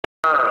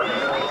At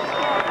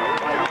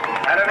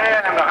an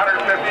end,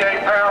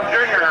 158-pound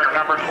junior,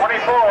 number 24,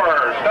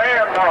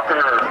 Stan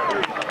Walker.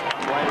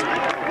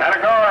 At a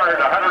guard,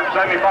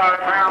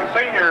 175-pound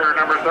senior,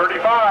 number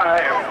 35,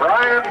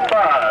 Brian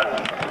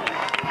Budd.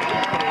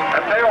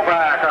 At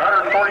tailback,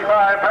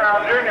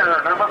 145-pound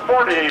junior, number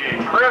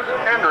 40, Chris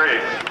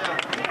Hendricks.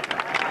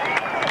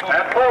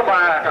 At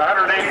fullback,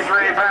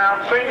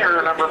 183-pound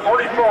senior, number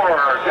 44,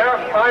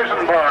 Jeff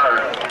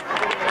Eisenbart.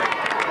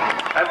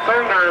 At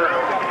center,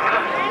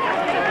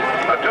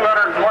 a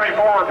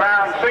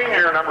 224-pound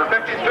senior, number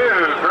 52,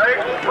 Greg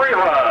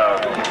Freelove.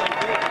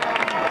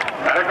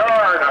 At a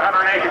guard,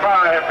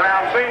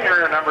 185-pound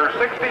senior, number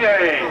 68,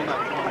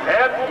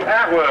 Ed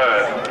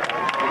Atwood.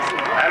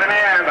 At an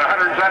end,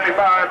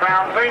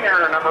 175-pound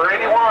senior, number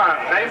 81,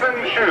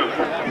 Nathan Shoup.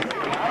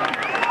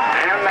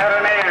 And at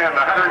an end,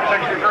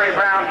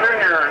 163-pound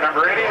junior,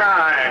 number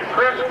 89,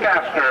 Chris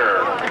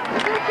Castor.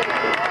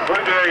 Blue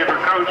Jays are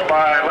coached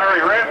by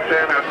Larry Rich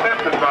and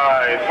assisted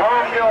by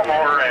Tom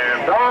Gilmore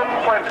and Don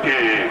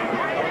Plinsky.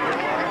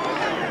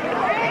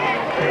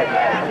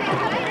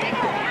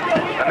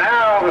 And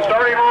now the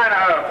starting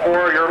lineup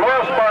for your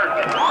loyal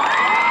Spartans.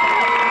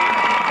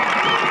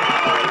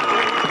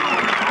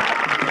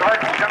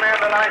 Spartans come in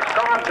tonight's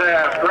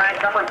contest,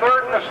 ranked number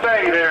 3rd in the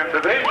state in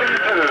Division 2.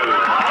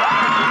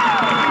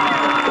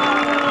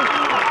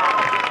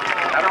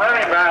 At a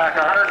running back,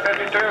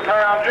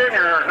 152-pound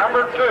junior,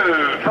 number 2,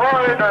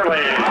 Troy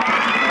Durley.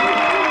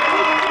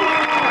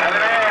 At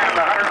an end,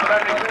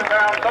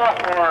 172-pound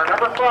sophomore,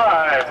 number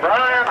 5,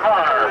 Brian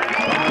Harp.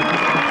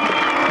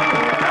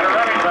 At a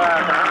running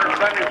back,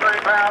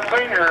 173-pound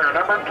senior,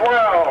 number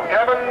 12,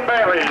 Kevin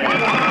Bailey.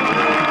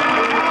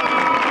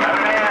 At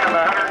an end,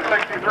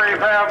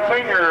 163-pound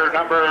senior,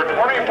 number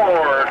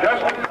 24,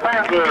 Justin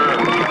Panzer.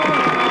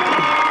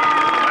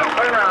 At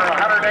center,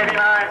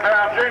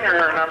 189-pound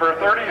junior, number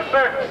 36,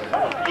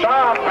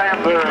 Sean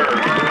Panzer.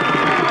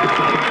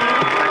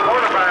 At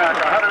quarterback,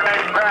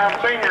 180-pound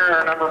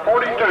senior, number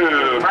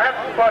 42, Matt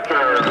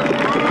Fletcher.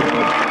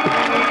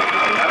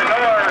 At a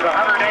guard,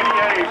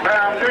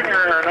 188-pound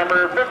junior,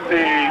 number 50,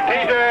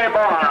 TJ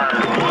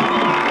Barnes.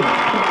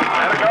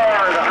 At a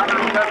guard,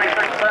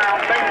 176-pound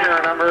senior,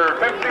 number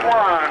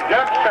 51,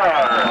 Jeff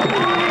Starr.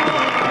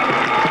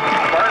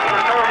 Spartans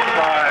are coached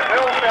by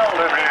Bill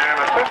Sheldon and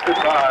assisted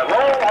by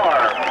Lowell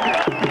Hart.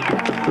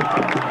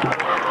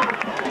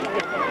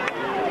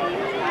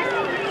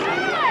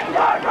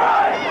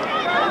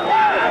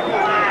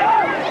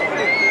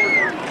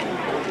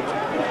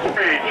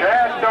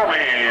 Chad Domi,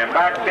 and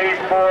back deep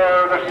for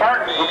the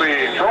Spartans will be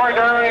Troy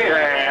Durley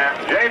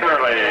and Jay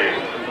Durley.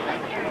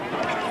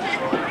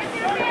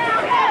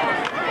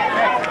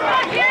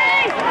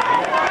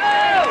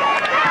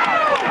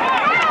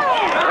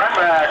 Run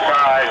back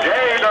by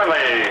Jay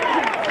Durley.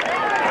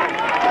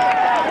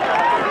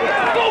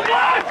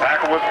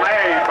 Tackle was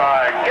made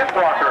by Kip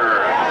Walker.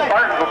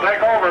 Spartans will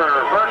take over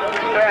 1st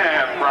and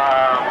 10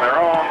 from their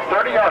own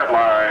 30-yard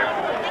line.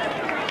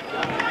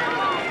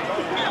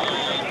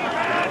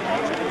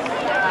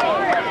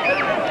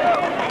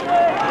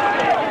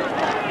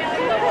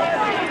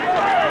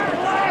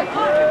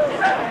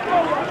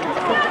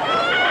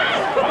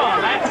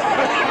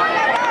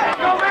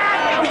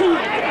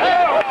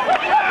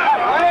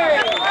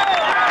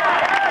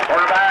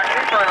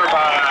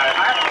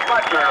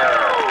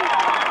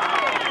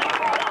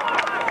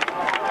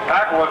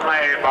 Tackle was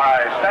made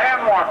by Stan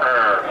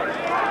Walker.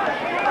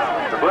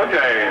 The Blue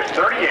Jays,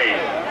 38.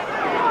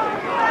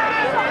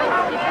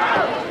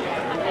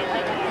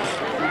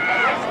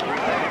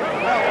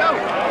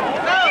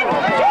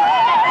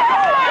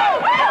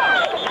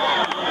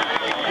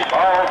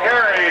 Ball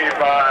carried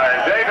by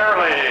Jay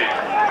Durley.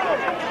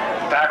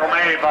 Tackle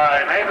made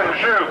by Nathan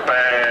Shoup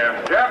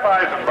and Jeff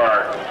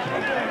Eisenbart.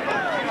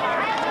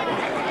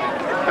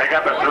 Pick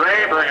up a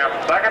 3, bring up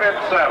 2nd and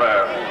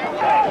 7.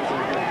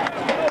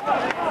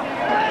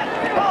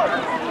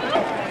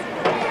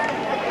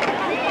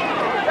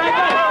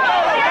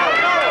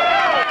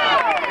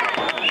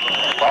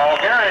 Ball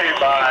carried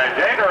by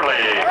Jay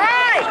Durley.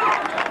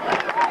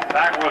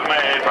 Tackle was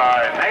made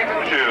by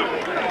Nathan Shoup.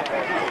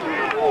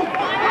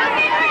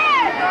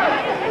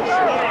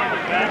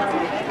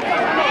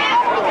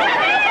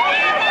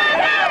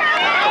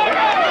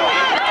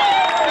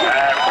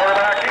 And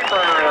quarterback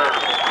keeper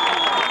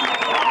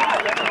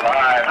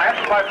by Matt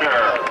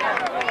Fletcher.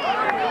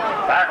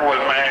 Tackle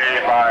was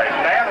made by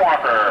Stan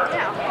Walker.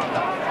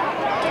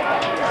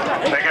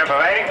 Pick up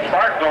of 8,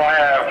 Spartans will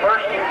have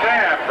 1st and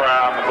 10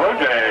 from the Blue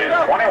Jays,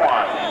 21.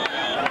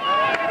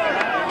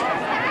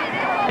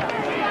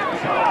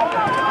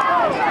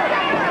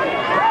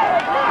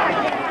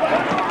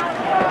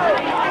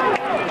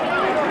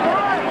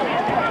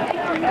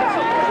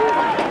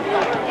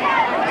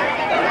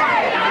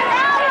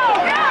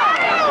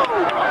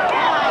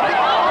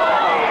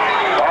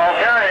 Ball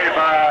carried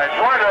by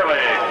Troy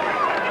Durley.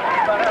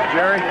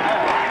 Jerry?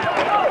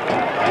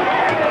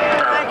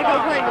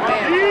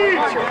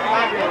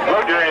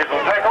 Blue Jays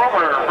will take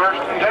over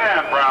 1st and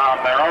 10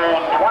 from their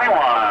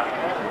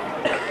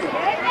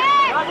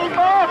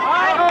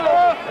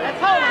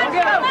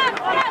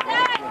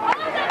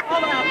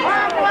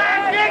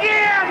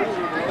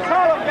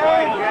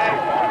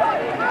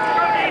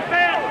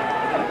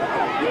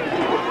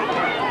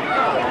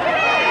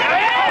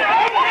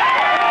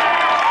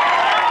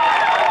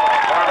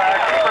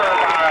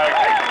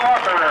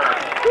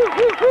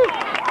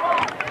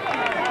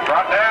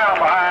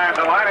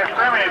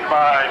made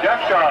by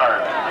Jeff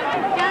Shard.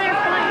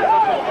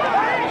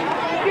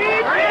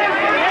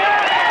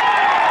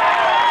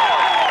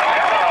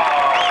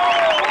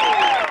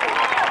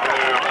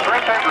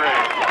 Chris Hendry.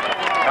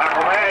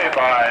 Tackle made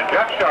by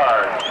Jeff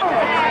Shard.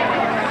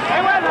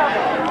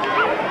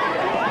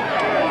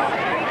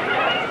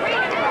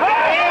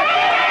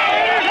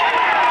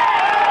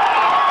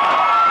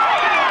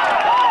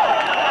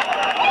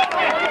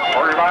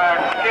 Quarterback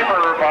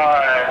keeper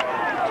by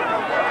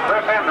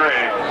Chris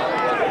Hendry.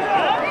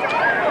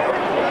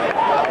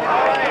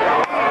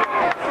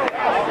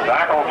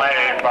 Tackle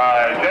made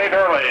by Jay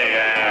Durley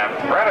and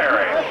Brett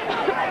Harry.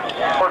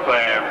 Fourth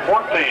and 14.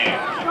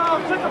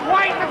 Put the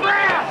white in the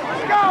grass.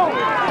 Let's go.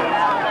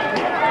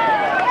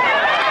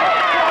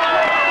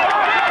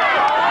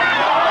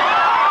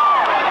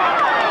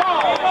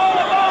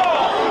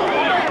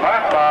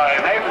 Pass by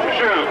Nathan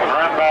Shoup and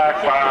run back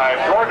by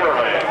George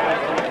Durley.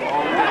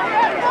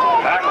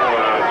 Tackle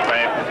was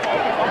made.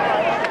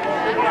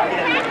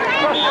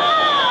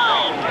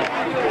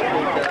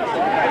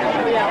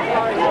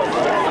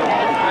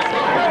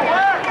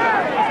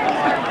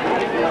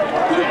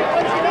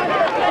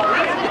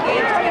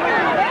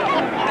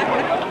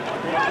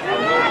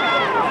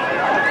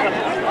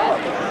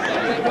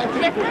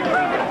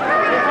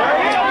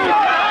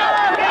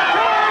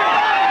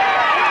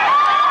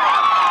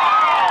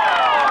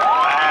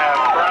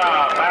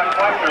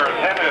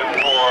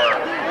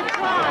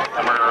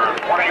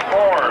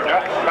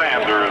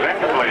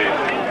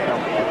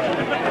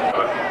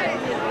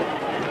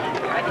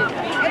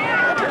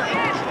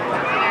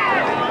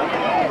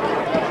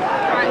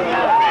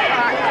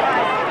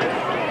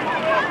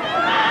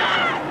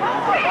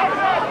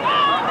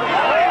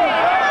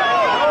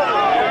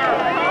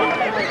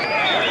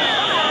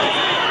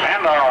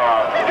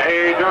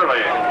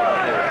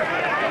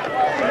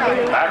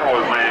 Tackle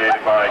was made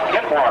by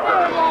Kent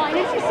Walker.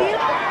 Did you see it?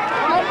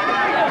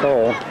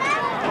 Oh.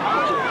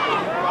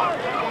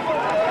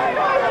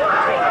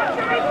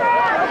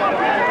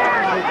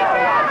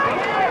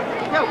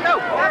 No.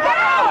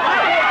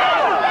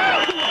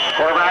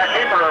 Quarterback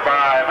keeper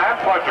by Matt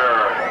Fletcher.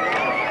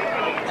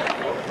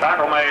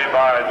 Tackle made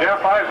by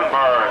Jeff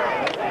Eisenberg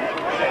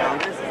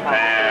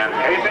and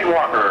Casey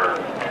Walker.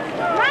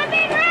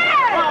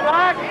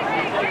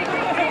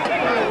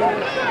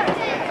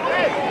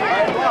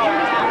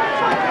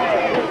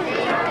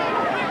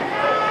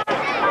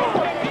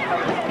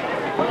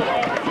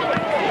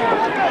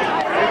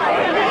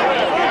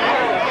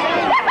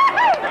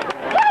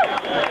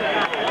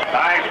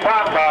 Nice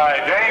spot by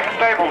James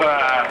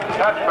Stapleton.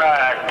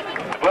 Touchback.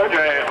 The Blue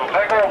Jays will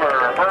take over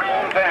first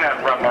and 10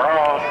 from their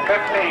own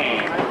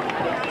 15.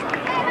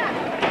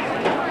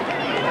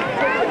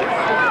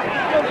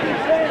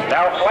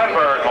 Now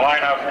Slenberg will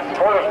line up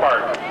for the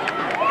Spartans.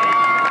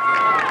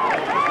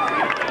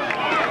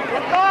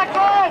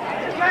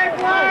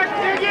 Black,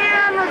 dig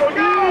in, let's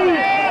go!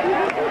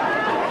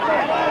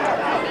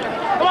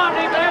 Come on,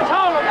 Nick, let's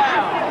hold it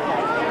now.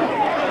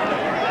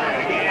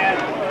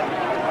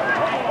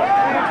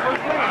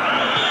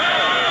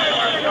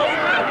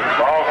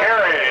 Ball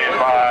carried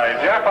by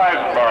Jeff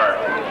Eisenberg.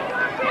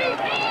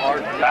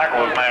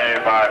 Tackle was made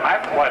by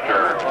Matt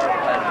Fletcher.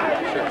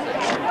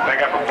 Pick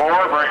up a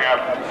 4, bring up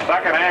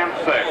second and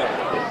 6.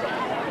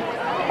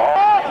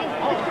 Ball.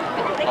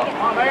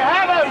 There you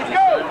have it, let's go!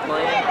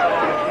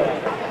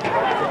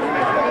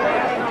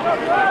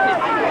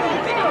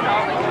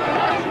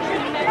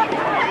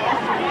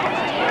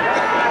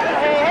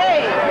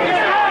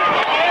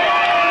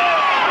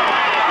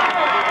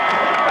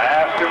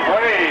 Pass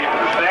complete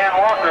to Stan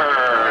Walker.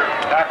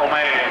 Tackle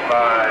made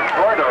by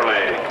Troy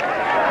Durley.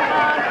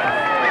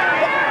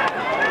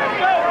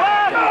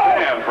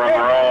 10 from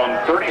their own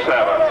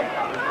 37.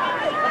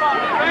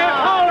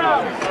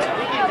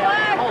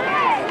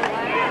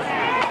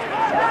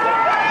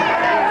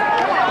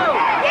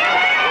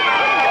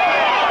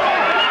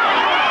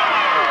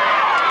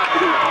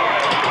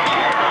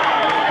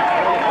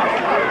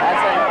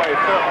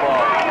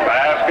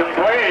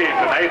 Complete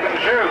to Nathan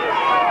Shoup.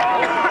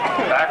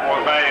 Tackle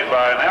was made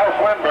by Nell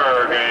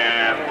Slenberg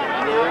and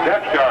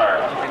Jeff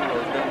Shard.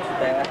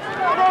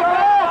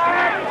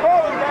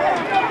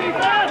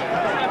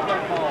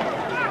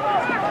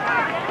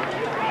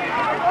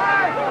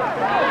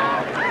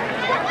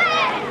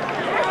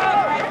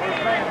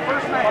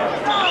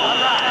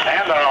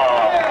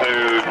 Handoff to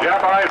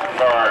Jeff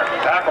Eisenberg.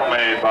 Tackle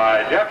made by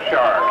Jeff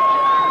Shard.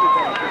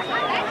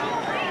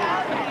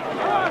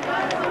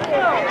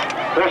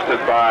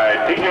 Assisted by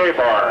T.J.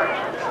 Barnes.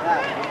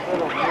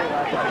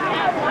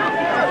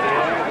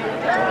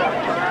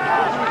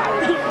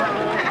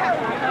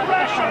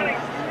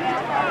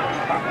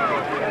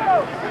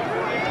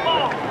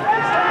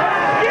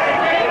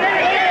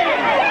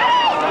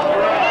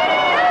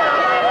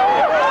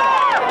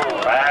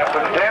 Pass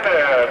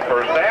intended for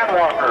Stan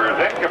Walker is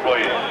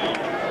incomplete.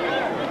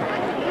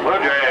 Blue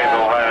Jays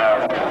will have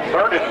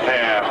 3rd and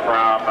 10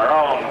 from their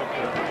own,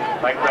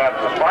 I think that's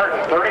the Spartan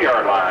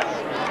 30-yard line.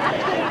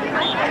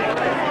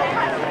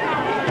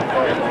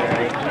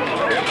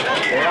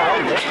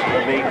 Yeah,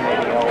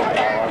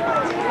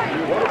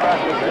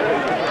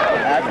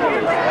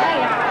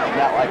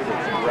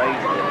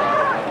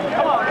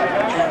 Come on.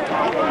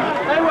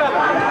 Stay with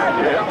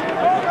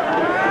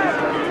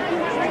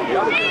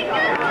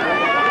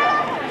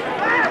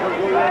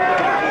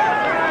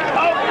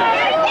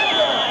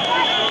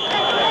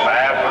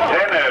Pass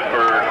intended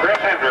for Chris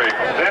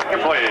Hendricks.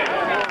 Incomplete.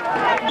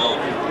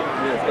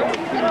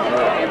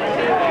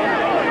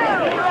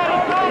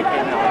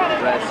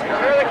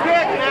 You're the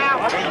kid now.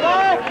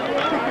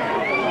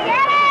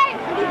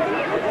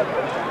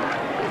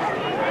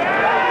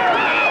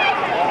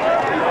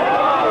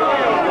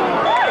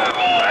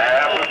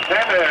 Pass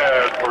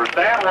intended for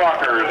Stan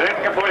Walker's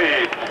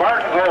incomplete.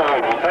 Spartans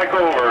Hold will take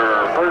over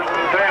 1st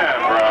and 10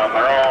 from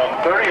their own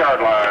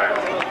 30-yard line.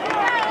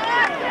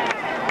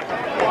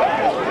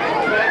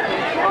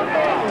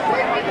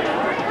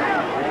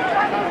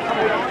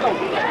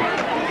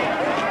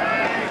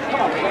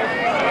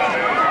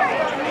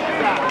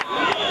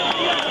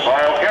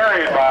 Ball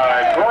carried by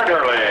Troy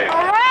Durley.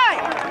 All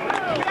right.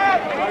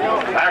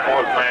 Tackle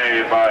was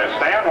made by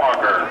Stan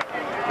Walker.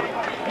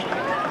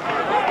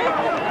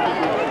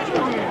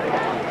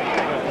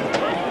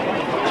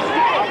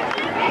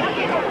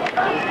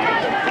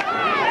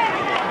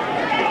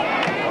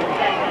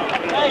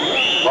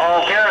 Ball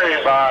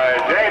carried by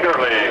Jay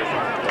Durley.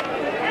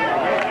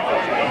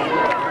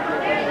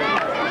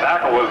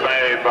 Tackle was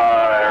made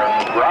by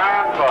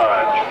Brian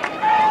Fudge.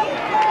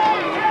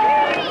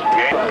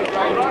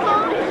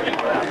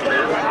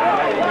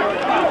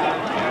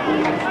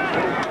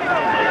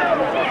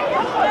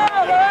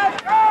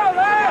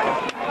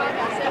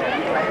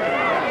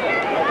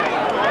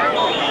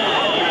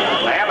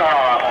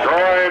 Handoff,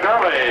 Troy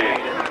Durley.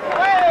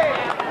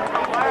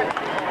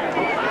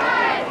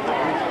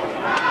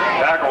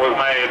 Tackle was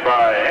made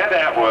by Ed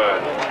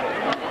Atwood.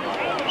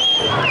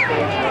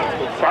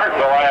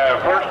 Spartans will have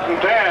 1st and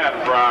 10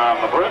 from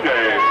the Blue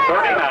Jays,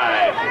 39.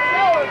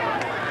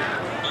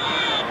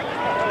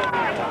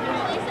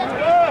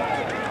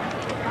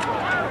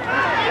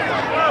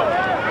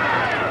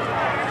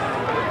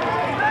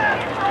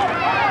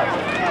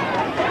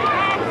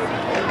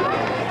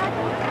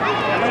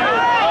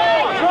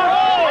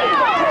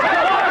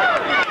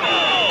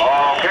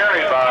 Ball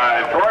carried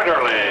by Troy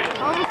Durley.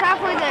 Almost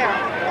halfway there.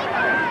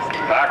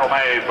 Tackle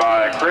made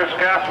by Chris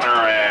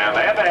Kastner and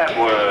Ed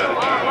Atwood.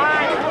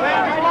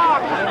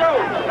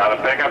 Got to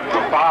pick up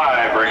the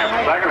 5, bring up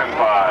 2nd and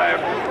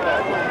 5.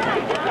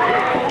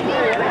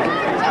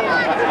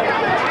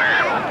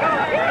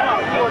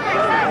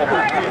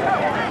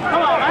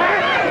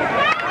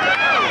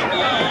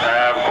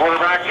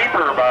 Quarterback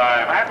keeper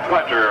by Matt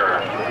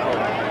Fletcher.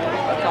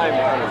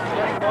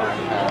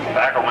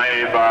 Tackle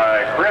made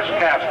by Chris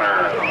Kastner.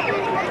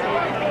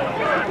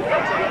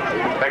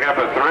 Pick up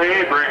a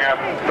 3, bring up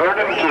 3rd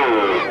and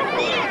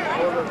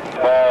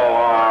 2. Ball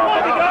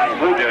on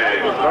Blue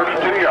Jays,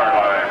 32-yard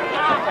line.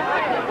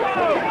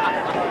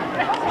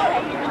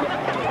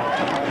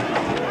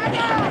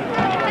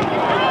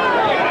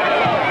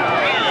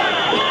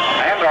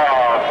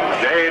 Handoff,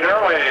 Jay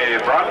Durley,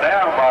 brought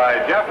down by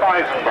Jeff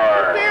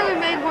Eisenbar. Barely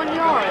made 1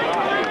 yard.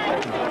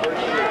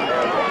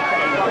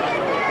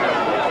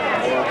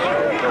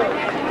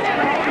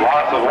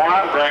 Loss of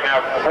 1, bring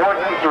up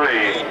 4th and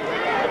 3.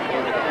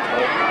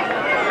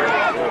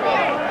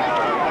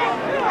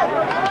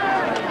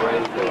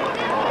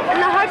 In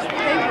the hush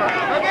paper.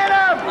 Look at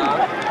him.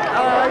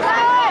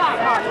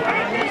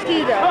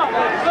 Mosquito.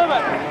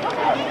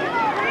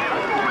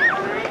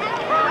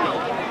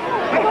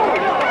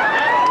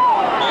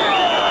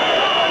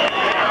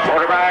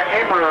 Quarterback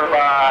keeper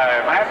by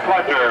Matt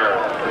Fletcher.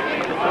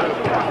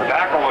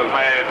 Tackle was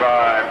made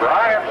by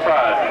Brian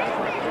Fudge.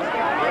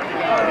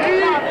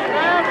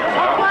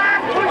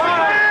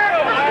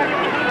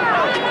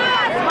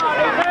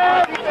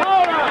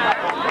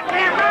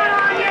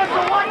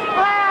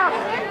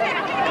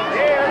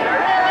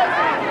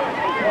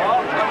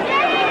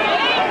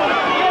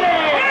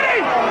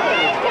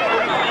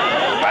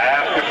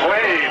 Pass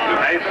complete to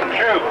Nathan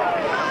Shoup.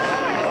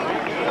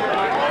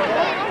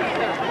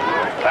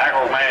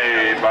 Tackle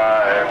made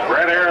by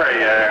Brett Airy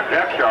and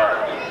Jeff Sharp.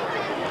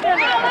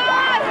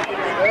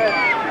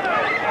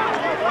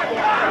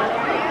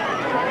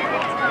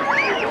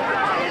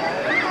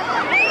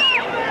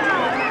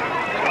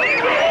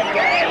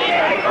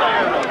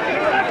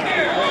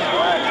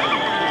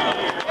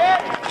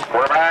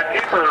 Quarterback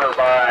keeper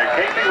by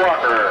Casey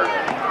Walker.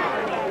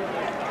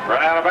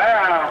 Run out of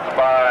bounds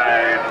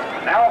by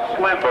Nels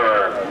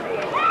Lindbergh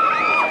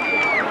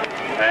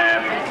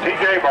and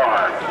T.J.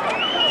 Barnes.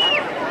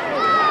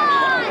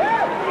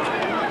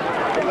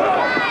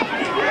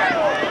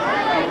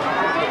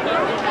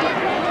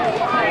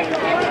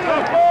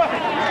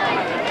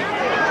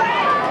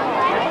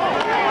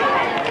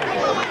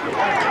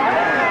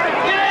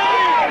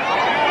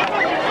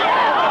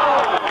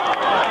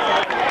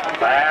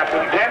 Pass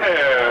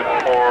intended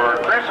for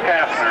Chris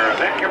Kastner is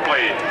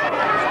incomplete.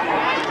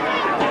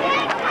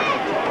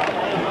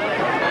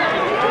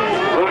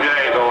 Blue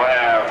Jays will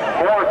have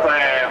 4th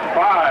and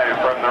 5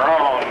 from their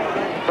own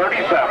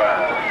 36.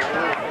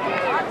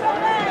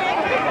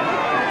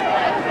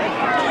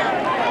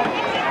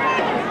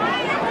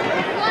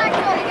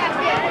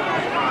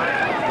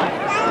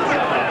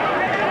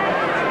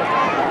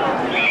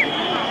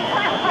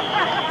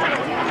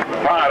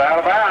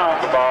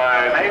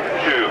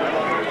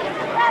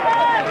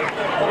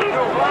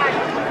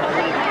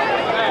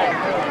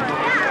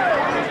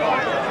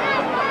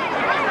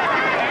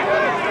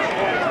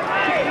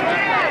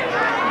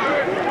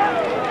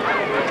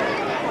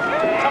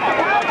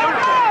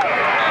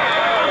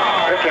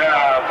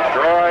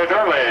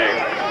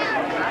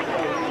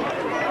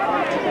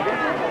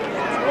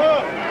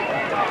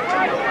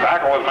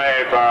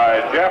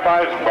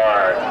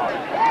 Eisenbart.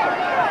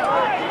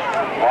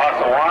 Loss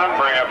of 1,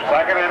 bring up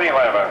second and 11.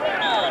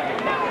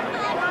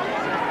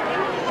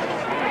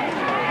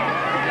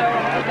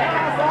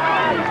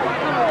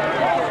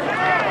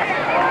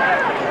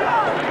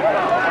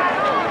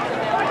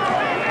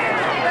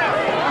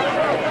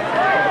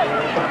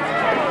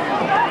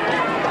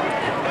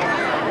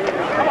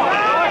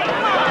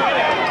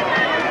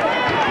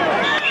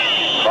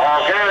 Ball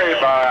carried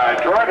by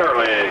Troy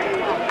Durley.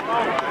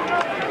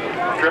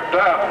 Tripped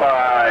up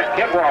by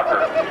Kid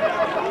Walker.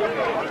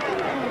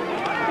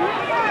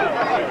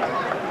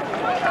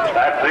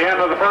 That's the end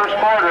of the first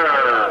quarter.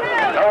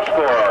 No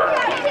score.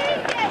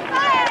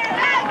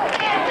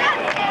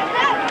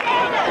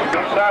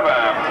 7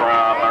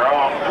 from their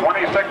own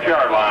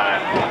 26-yard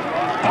line.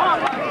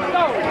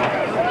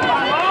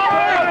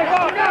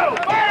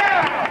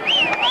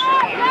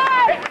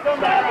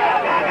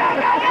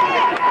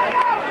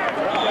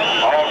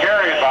 All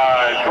carried by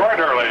Troy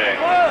Durley.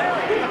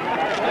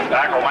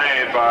 Tackle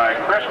made by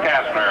Chris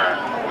Kastner.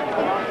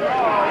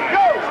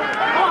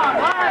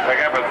 Pick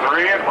up a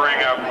 3 and bring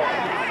up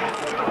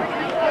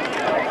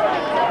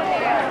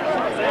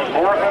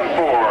 4th and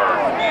 4.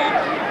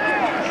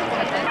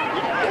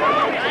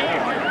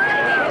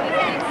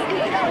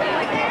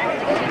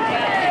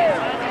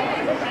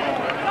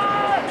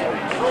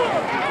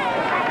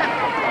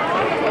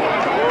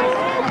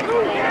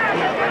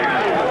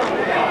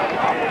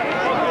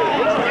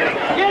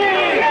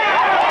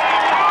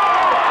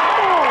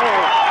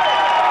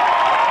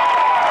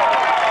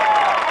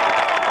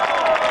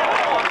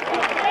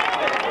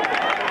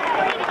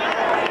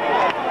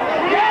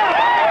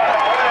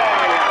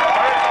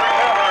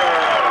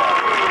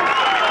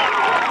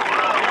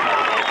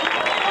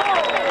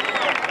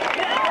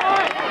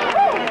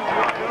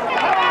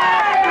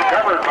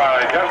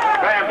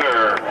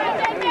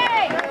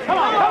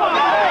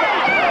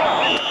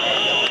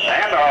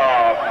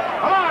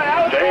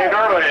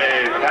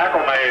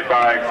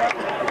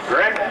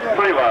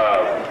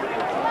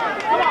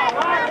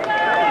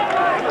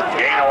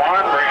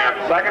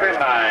 Second and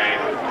 9.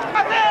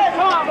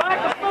 Come on, Black,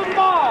 let's move the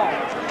ball.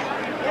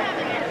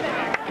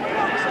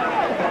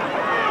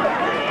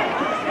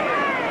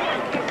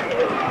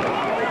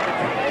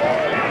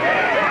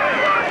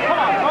 Come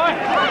on, boy.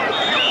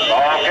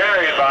 Ball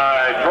carried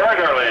by Troy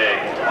Durley.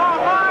 Come on,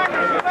 Black,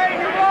 ready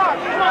to walk.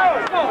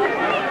 Go.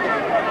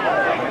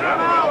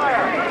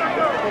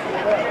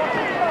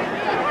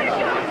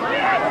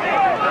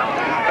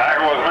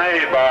 Tackle was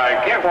made by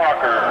Kent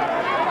Walker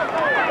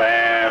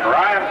and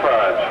Ryan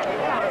Fudge.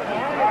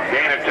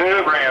 Gain of 2,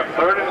 bring up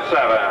 3rd and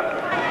 7.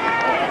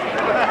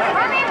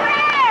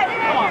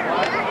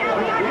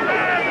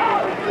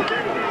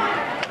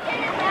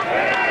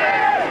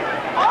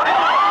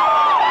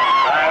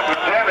 Pass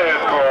intended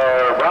for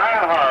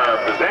Brian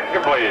Harp is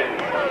incomplete.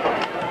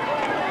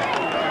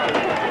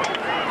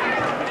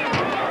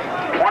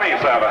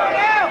 27.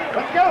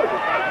 Let's go.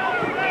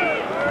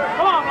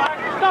 Come on, Mike,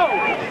 let's go.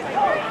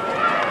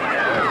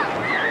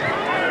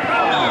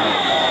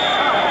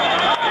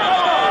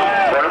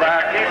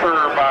 Quarterback keeper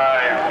by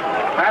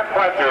Matt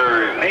Fletcher.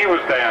 His knee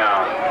was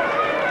down.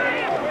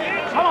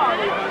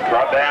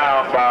 Brought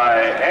down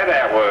by Ed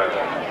Atwood.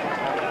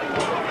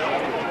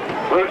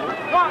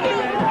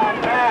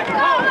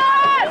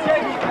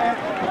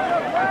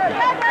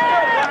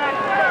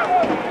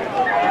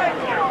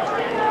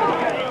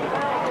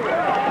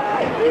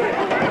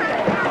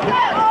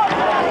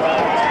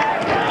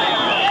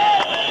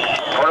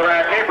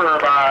 Quarterback keeper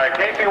by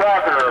Casey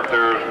Walker.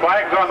 There's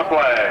flags on the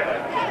play.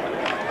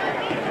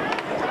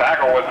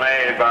 Tackle was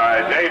made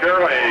by Jay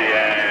Durley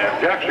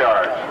and Jeff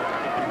Shards.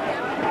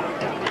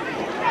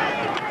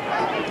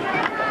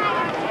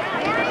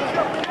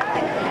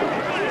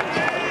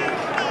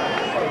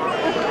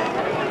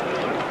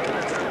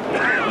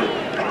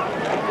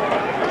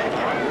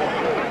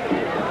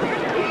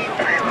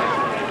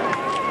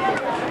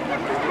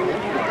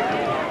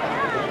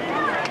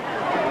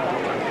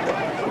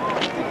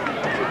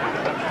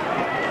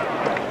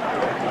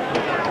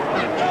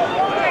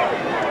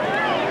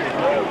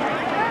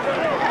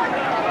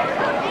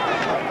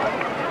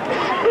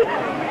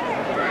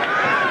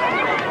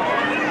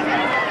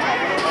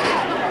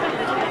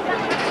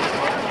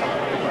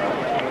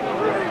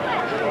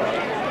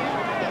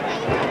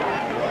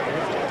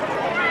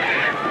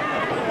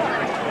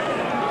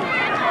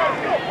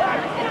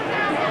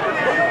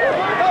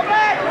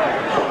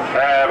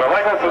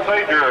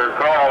 Procedure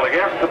called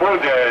against the Blue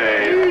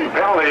Jays.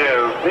 Penalty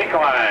is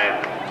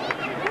declined.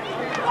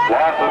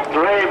 Loss of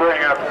 3,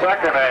 bring up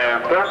 2nd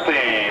and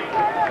 13.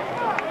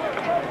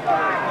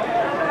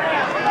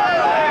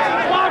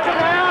 Watch it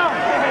now.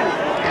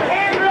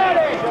 Hands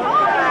ready.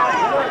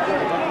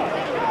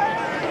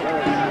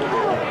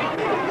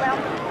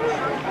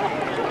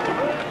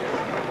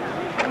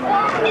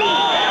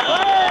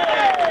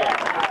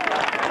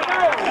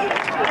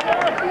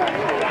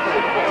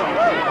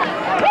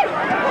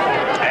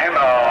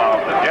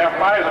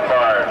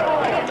 Eisenbart.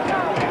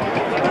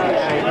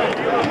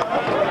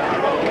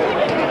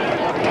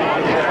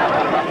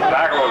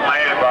 Tackle was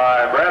made by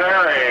Brett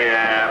Airy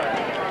and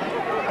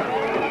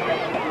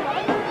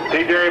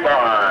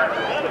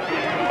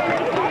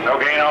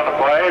on the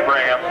play,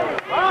 bring up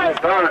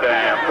 3rd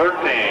and 13.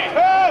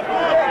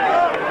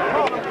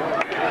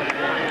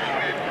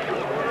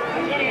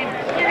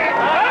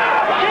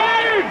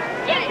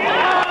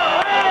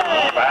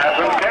 Pass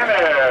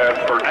intended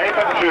for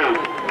Nathan Chu.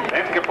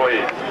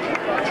 Incomplete.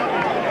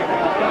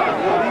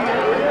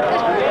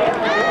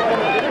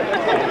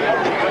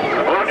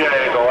 The Blue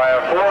Jays will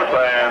have 4th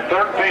and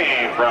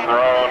 13 from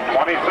their own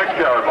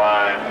 26-yard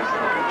line.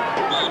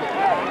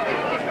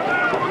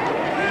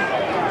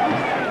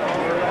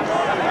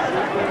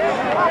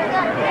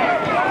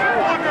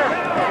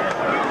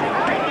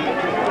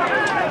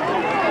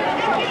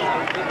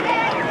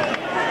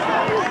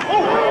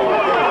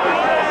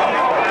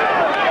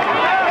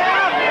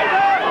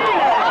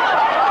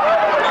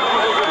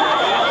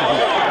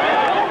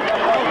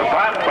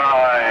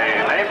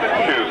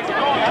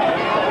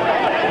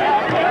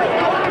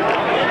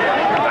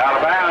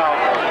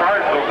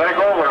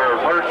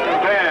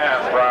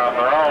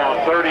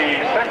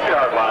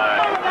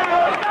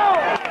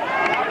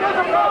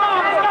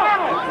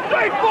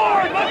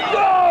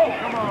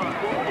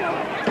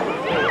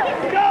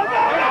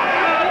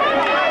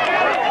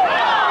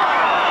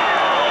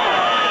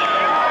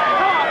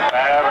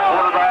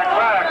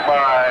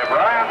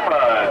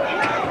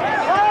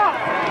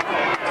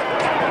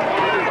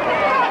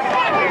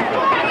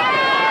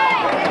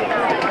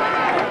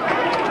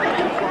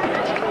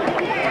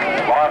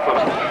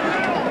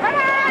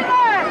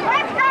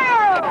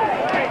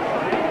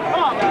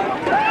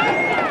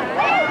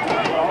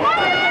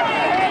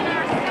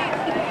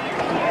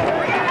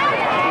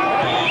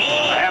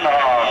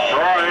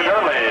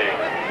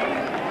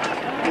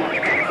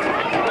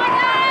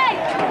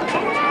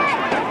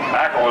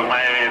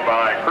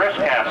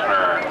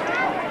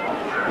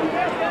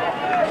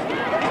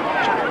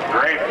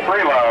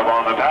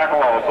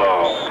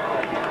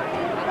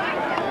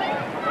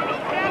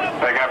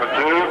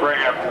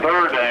 Bring up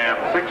 3rd and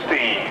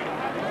 16.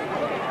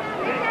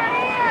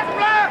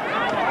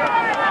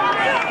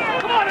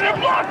 Come on, they're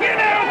blocking it!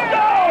 Let's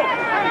go!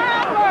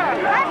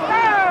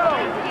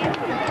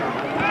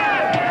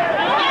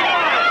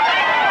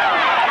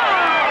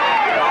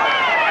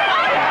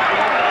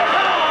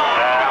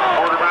 And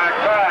quarterback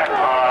sack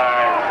by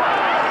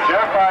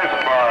Jeff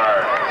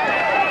Eisenbart.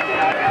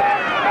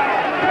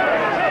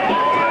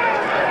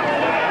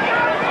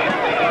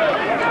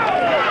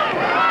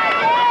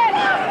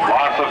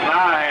 Loss of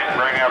 9.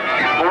 Bring up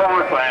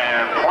 4th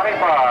and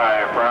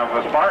 25 from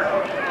the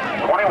Spartans.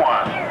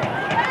 21.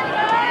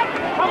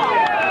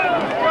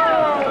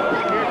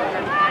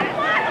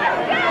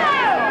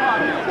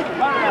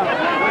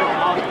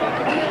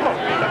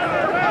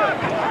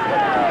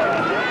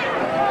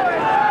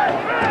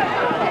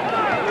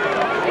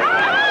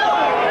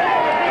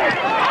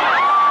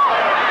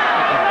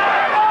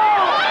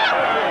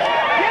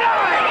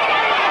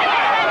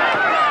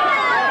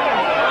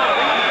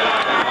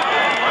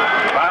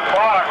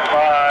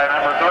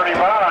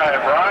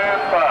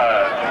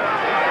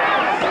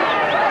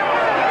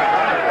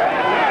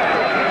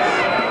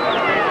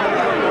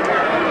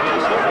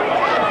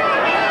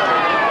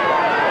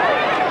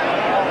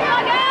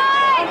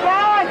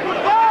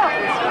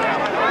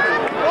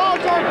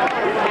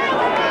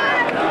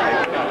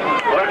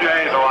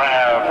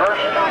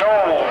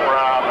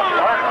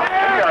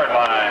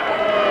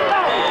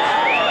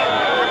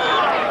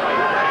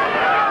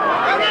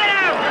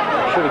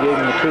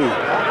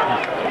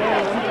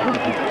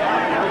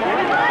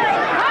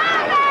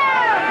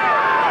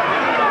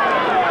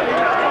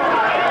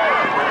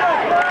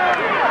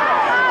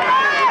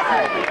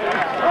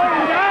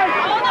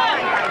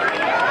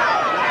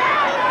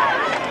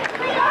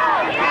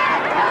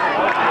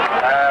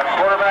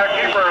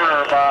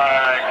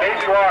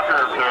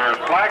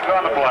 Flags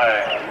on the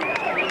play.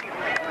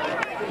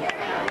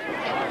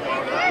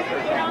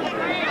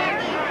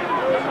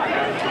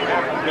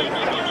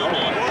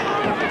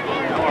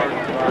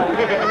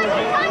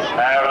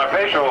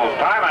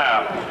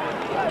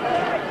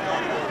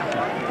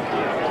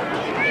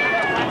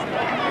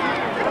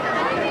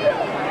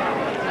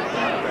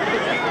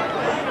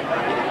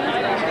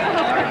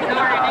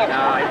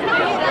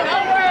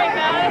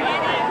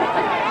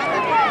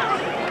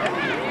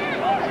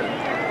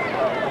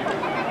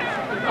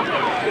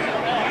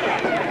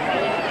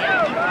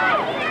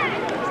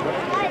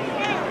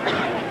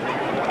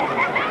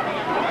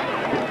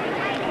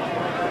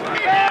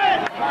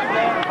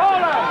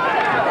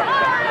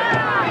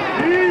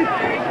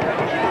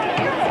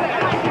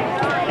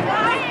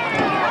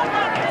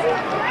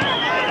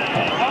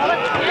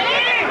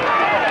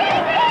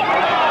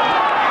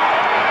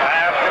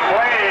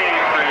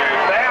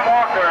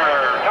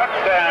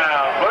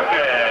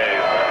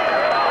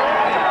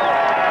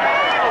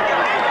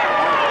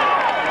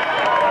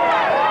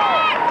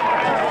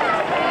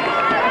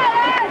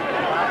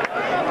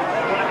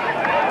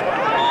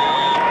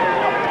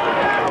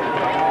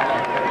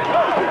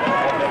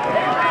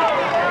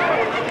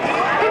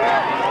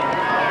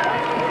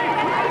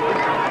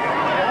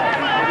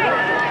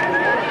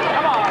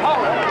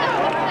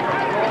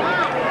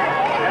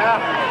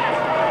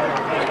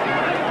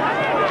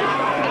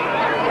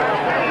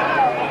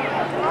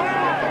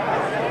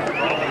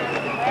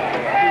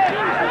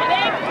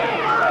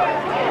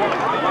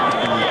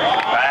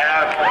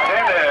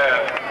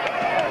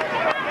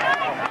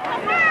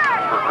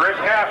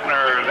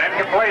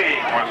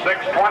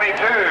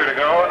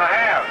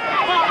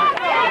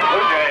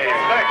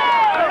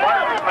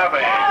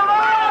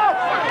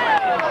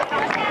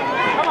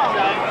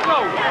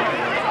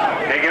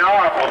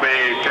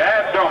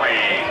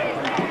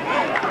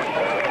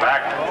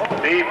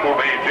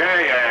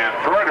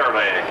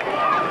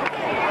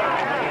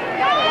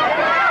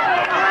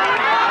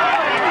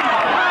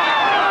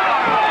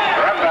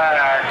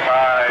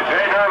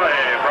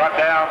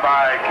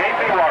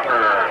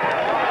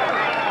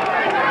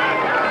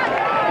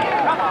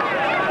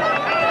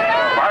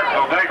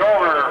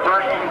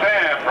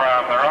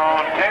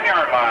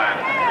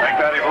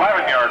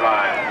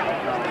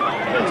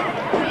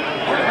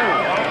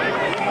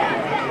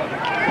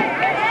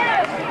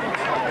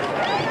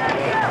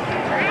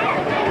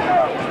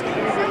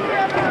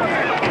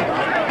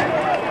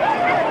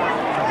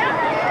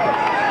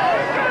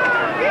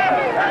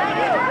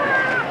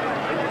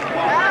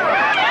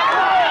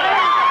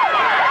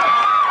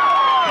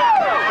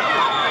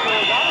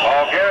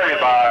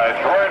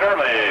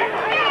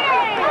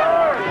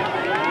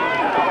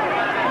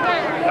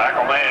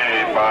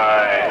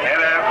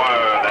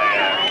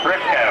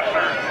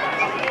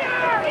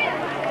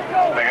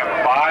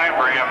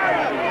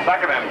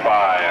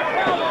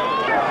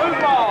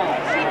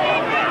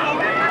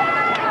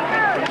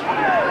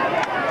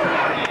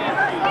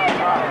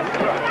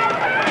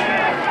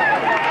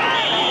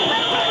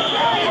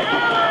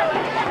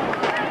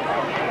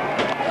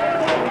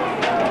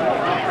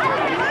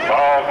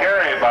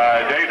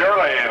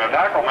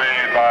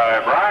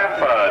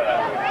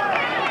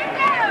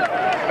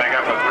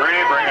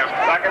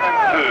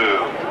 2.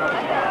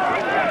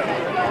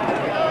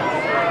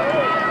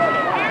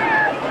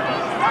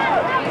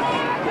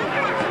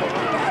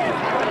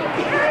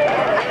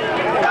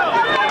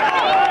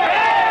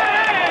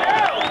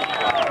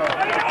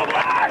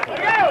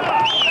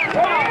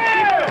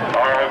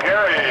 Ball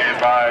carried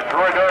by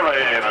Troy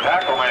Durley and a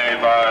tackle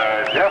made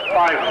by Jeff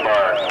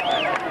Eisenberg.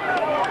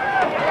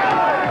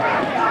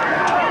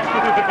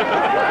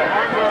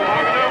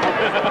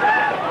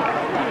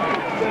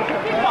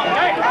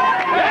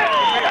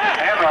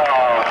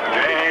 Handoff, J.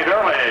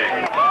 Durley.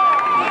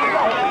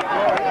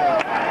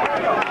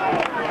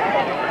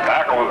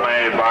 Tackle was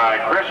made by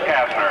Chris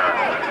Kastner.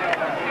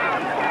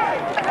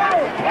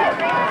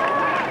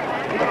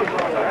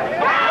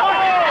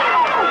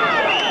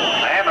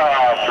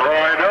 Handoff,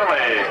 Troy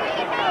Durley.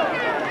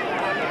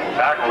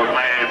 Tackle was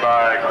made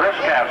by Chris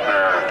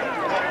Kastner.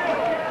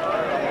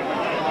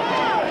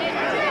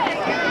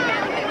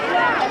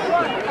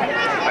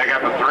 Pick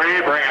up a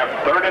 3, bring up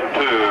 3rd and 2.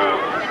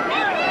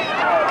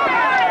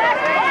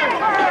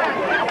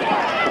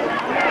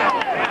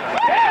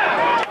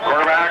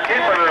 Quarterback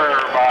keeper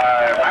by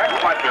Max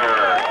Fletcher.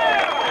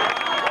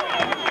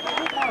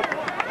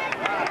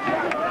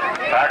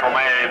 Tackle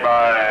made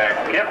by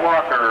Kent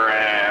Walker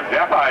and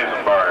Jeff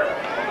Eisenbart.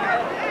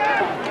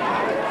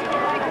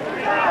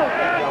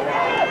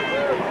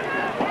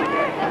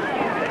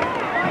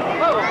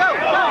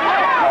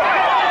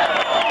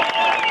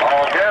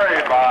 Ball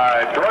carried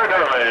by Troy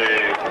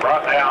Durley,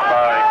 brought down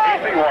by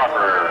Casey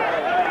Walker.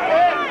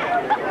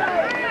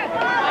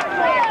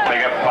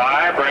 Pick up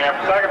 5, bring up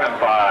 2nd and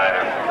 5.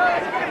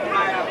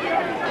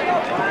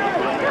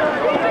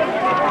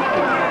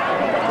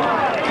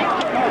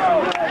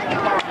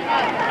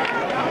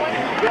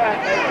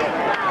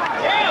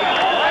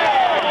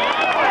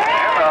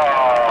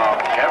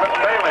 Kevin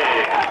Bailey.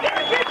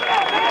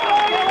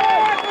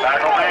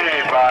 Tackle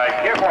made by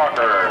Kent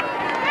Walker.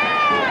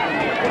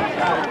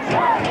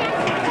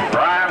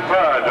 Brian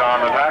Fudge on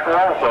the tackle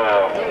also.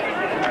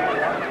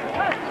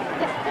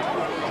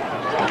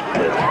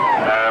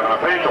 Have an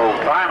official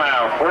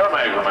timeout for a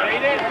measurement.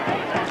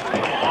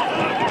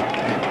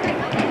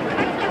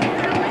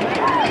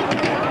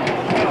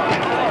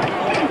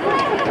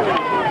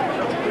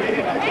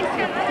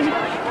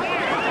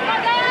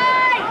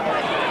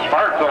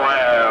 Sparks will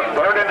have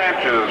 30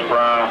 inches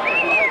from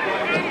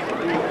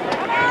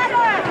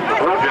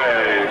Blue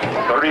Jays,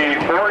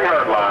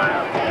 34-yard line.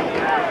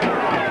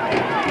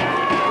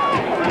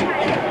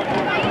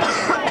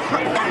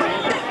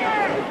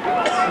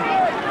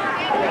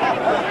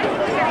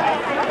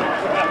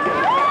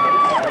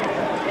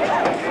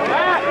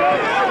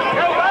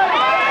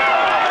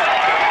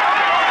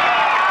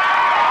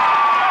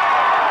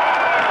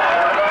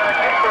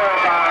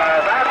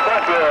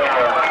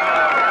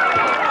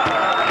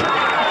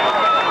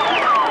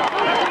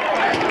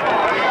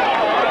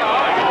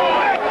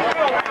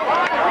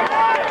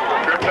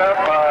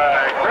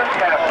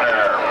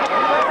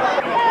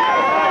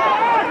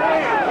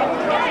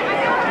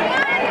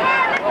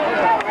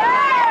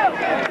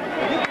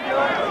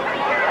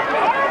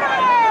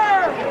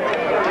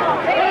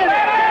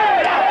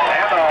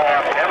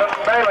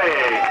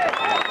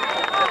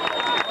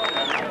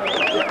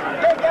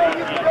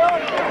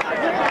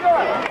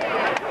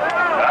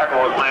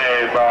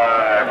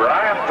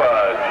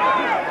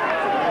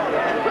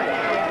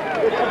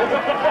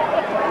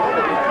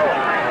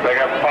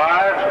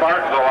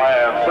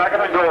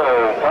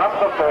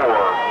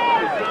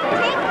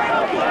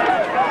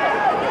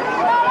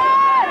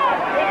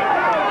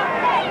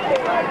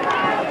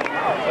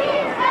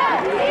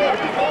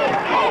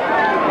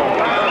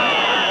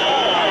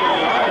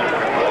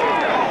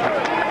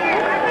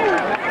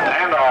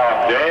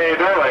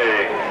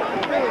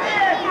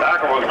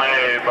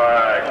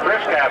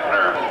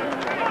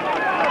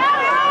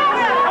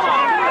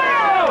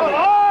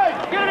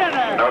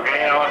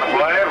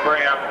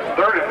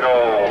 Third and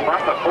goal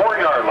from the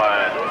 4-yard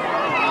line.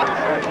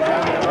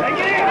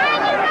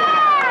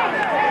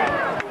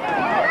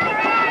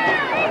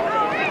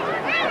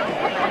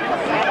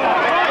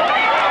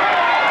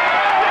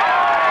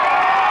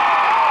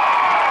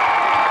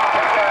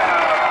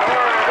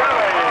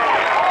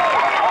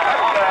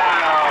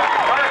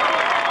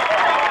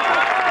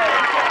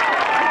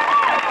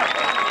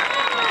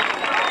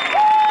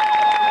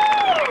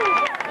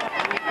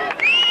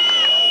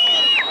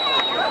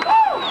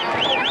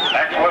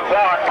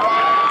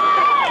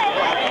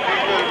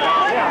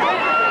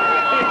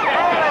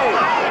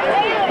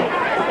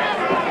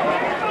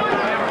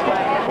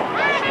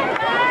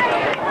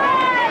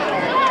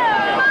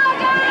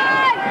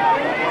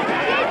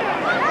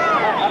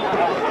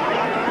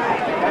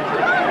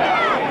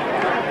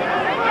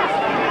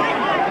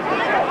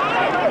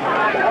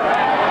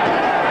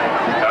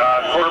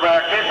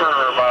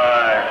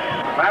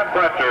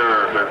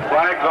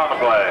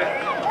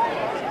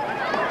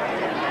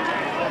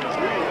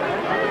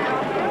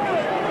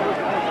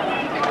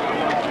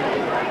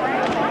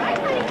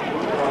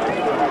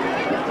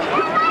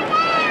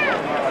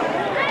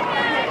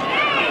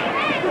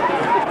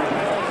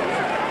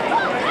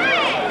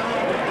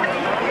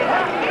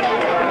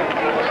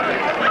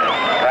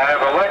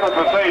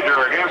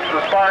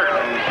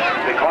 Spartans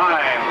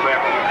declined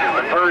since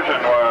the conversion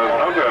was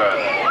no good.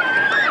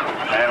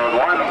 And with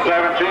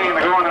 1:17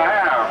 to go in the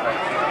half,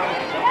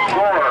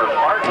 score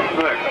Spartans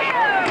 6,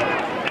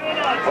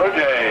 Blue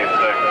Jays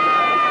 6.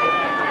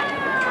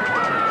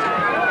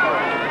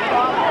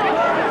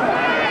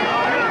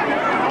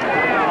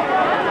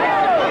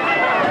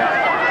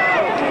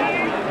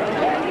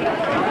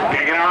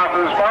 Kicking off for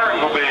the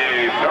Spartans will be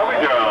Toby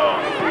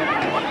Jones.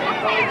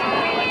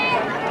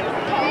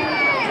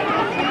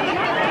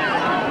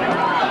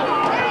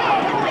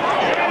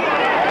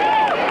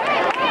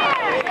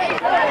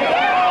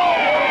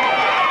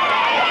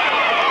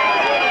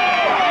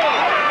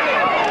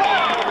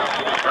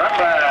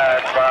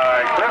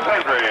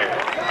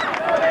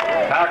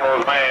 Tackle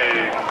is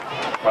made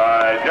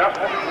by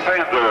Justin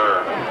Panzer.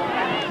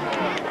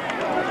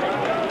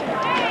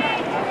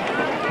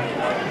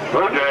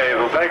 Blue Jays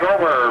will take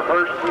over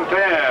 1st and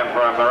 10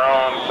 from their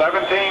own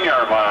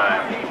 17-yard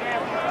line.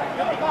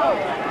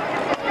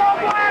 Go,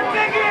 Black,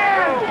 dig in!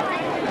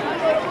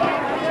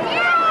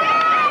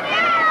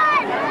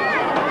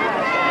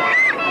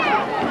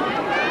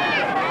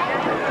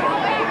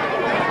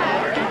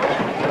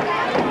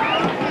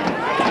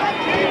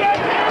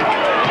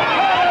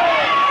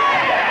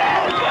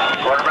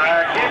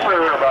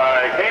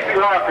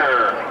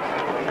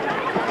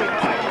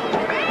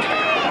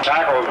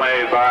 Tackle is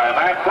made by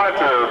Matt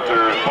Fletcher.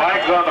 There's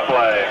flags on the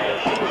play.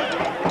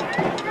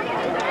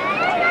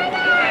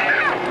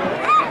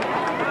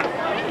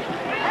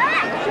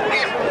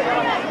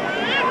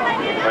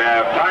 We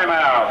have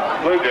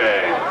timeout, Blue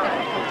Jays.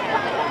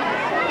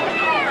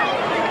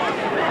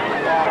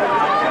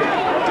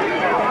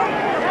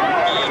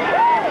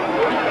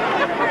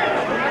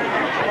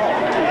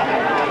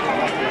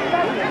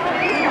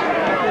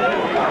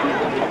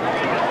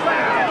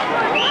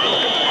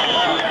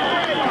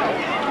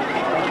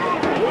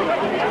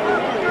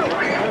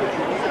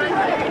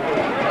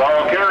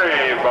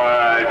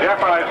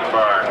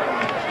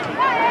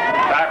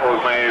 Tackle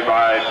is made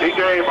by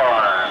DJ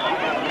Barnes.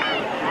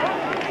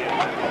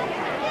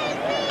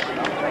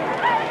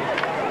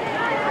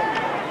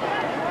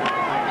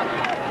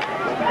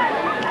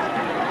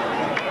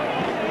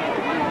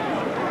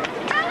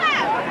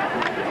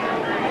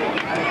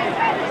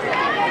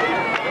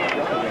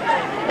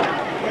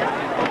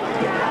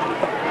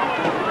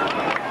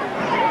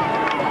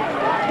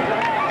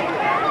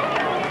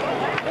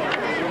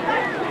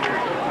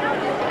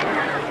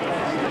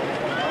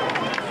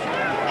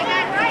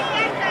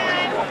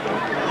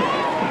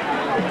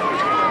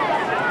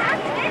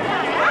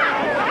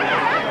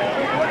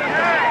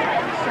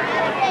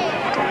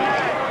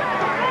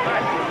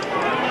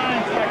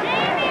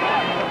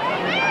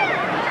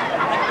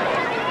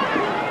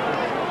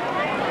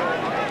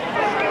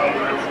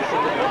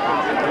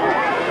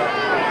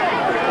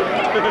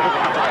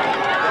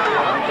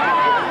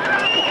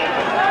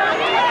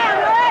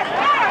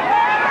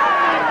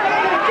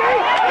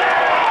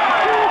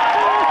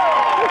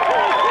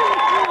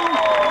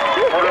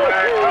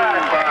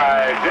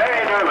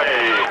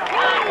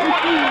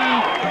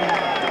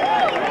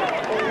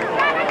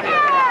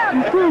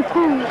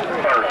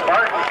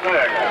 Spartans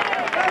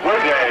 6, Blue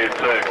Jays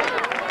 6.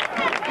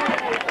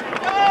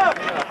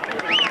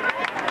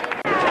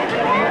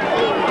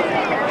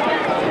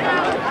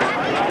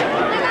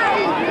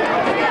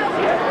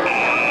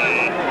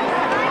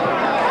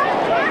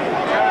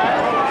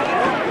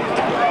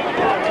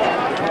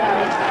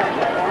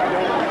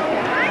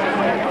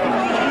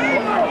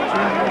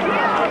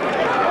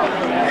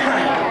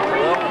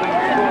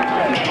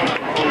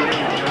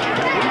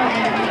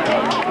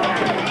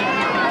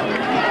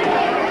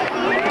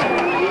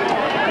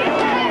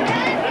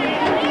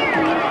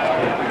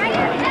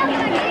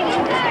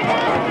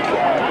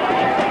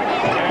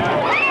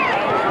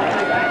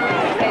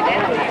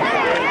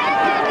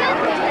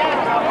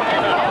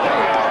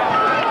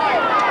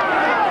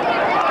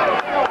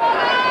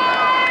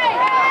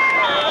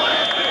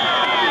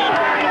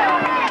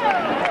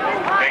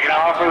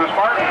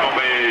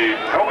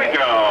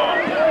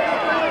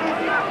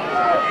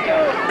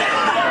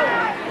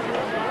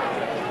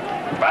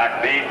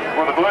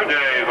 For the Blue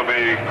Jays will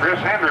be Chris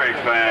Hendricks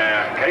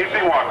and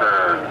Casey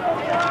Walker.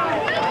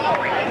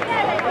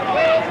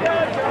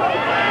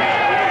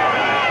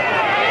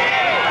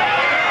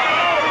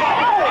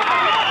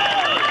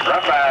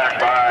 Run back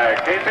by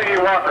Casey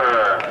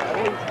Walker.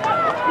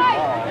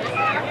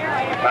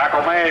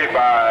 Tackle made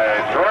by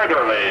Troy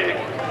Durley.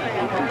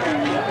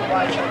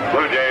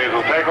 Blue Jays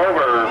will take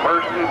over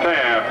 1st and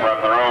 10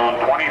 from their own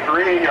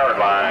 23-yard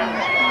line.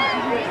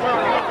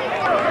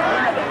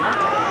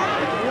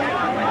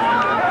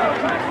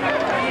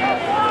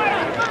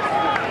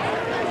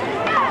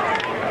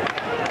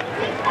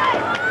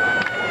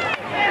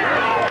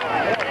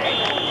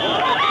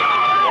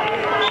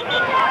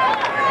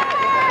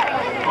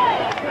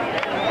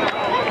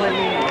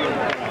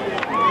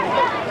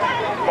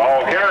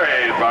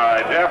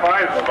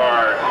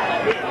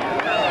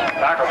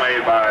 Tackle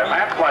made by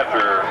Matt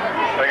Fletcher.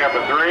 Pick up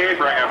a 3,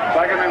 bring up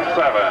 2nd and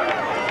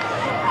 7.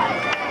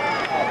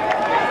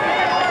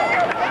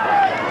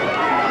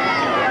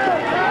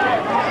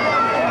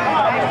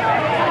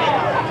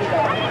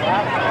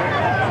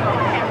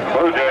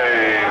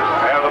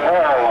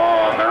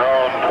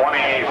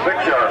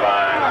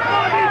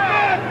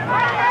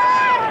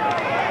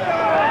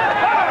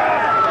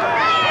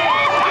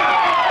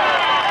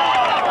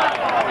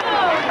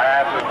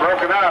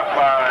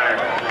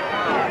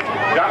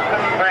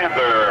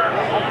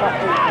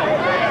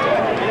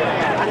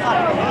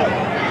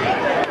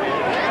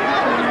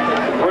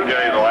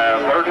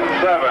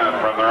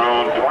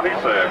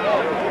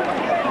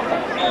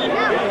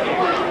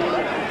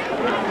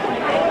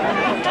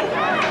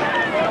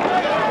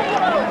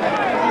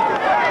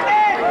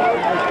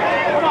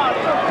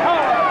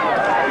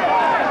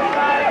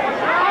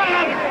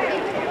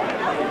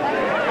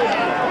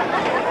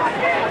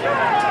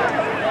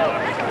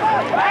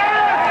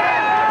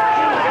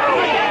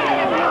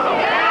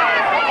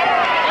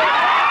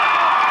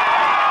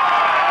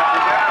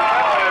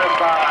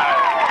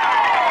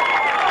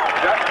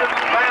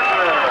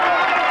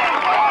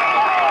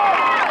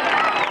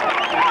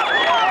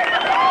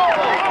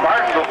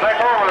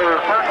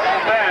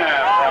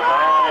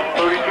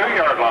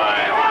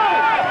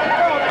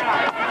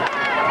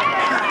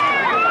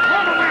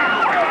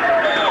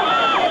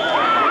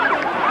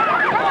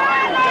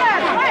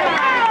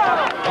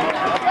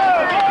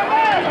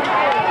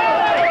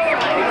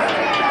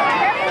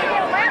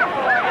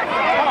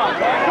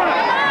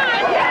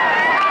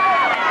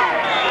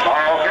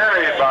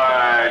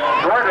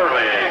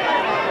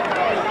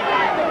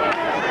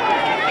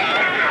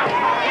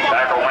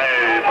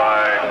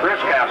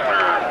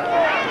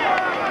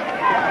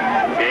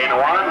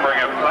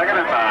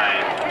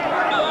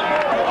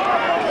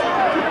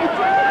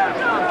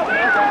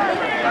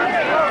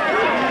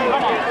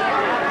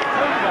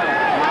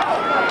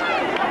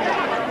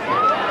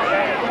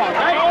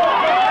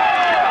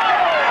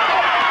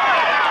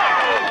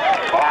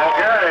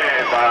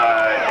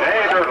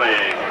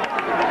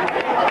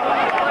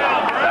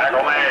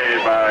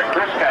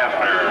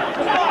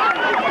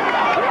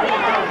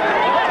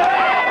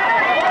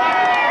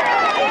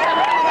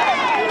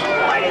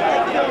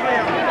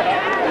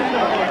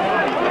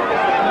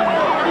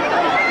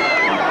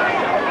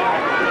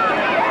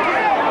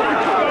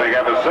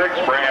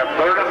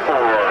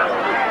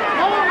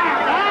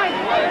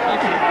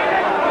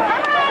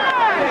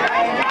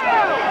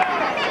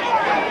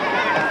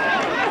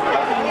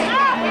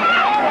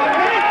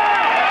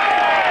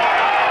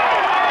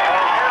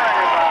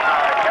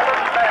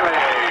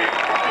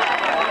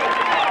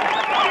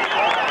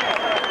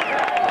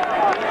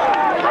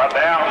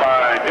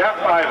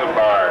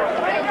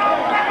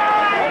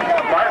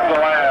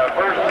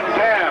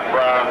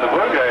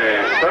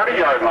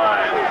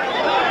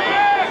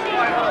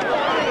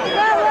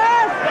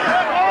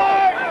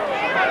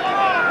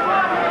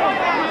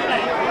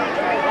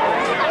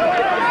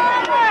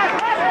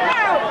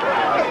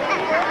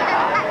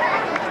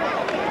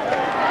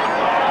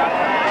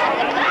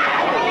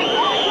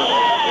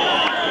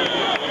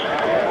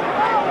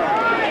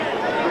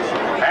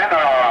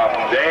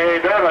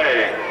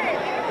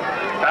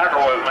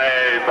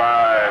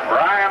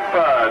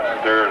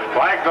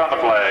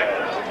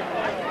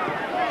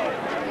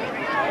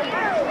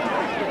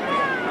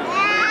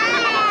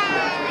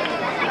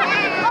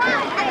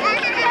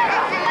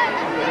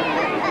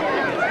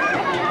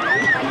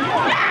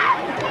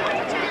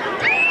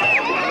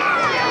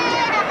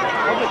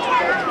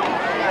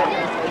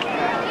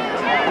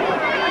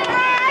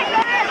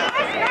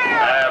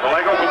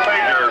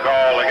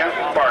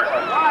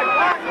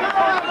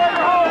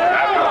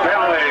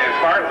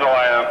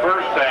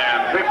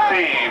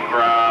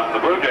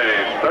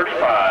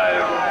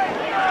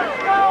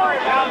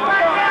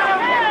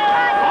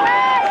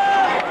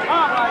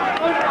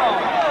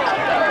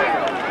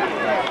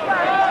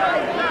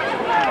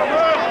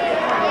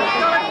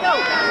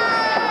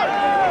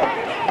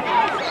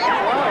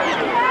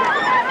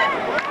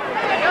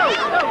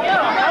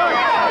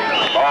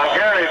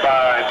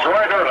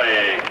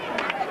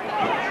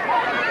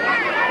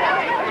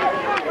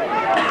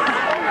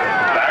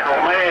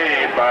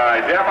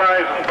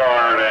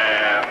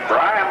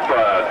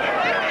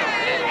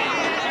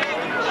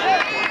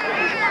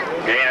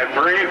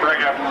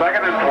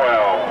 Second and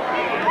 12.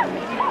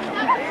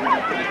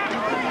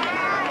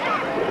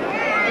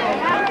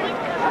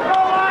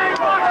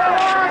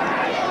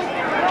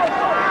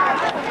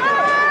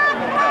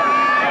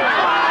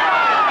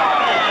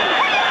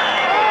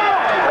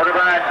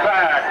 Quarterback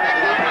sack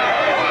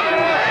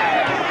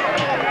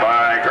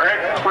by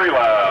Greg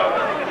Freelove.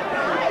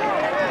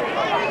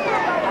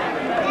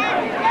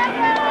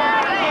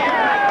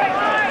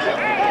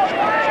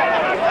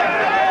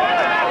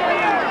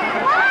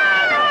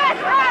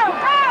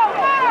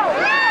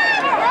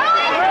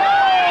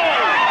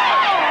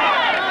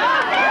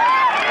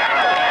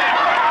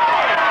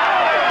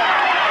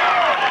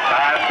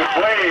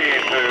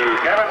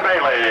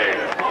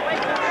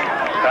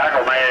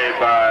 Tackle made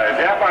by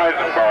Jeff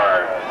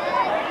Eisenbart.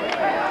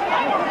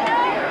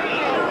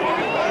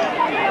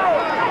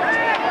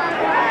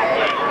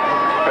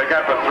 Pick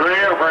up a 3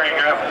 will bring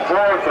up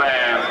 4th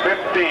and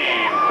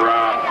 15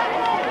 from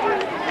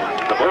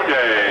the Blue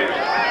Jays,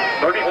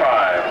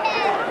 35.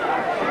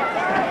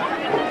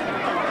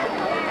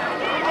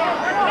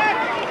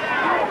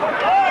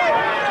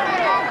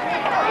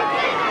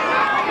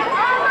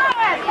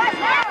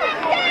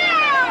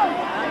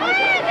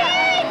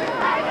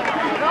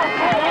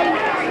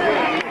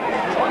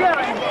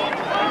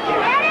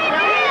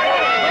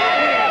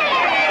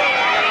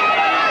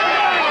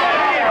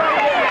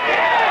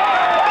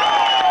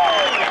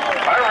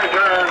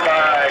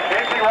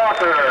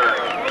 Walker.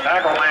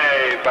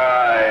 made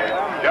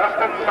by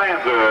Justin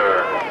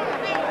Panzer.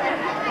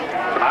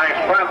 Nice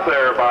punt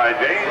there by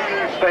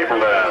James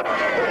Stapleton.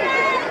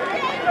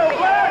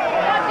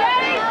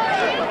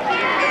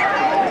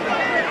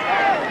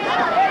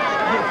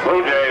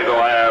 Blue Jays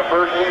will have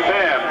first and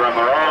 10 from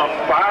their own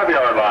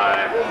 5-yard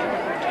line.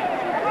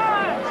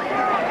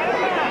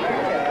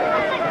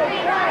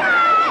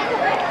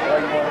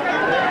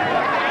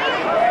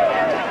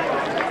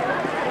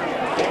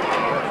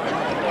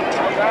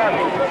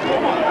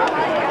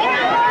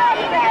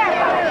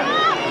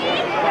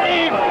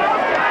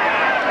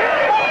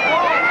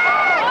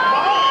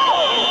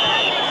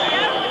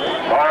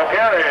 Ball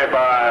carried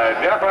by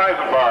Jeff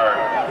Eisenbart.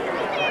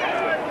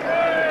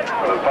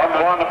 The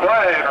fumble on the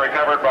play and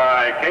recovered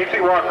by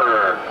Casey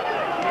Walker.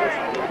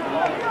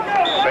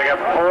 Pick up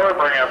 4,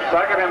 bring up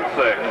 2nd and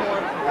 6.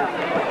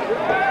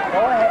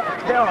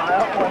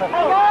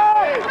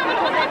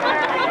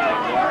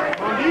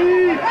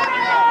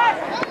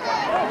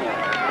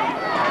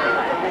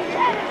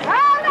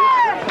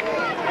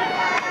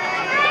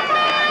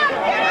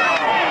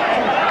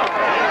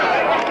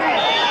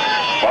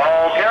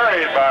 Ball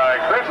carried by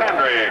Chris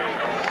Hendricks.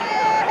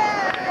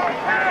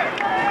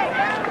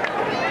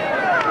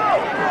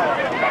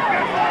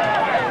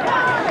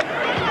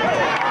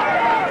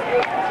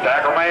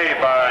 Tackle made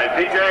by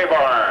T.J.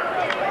 Barnes.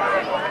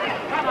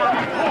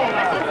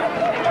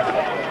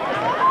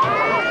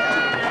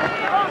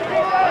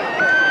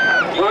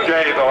 Blue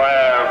Jays will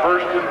have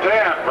first and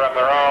 10 from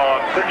their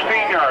own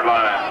 16-yard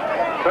line,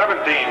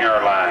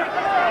 17-yard line.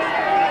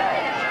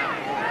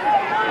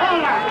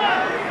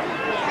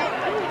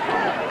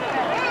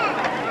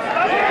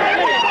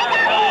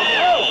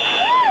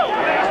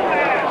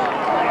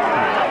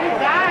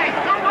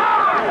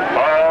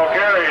 Ball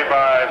carried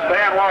by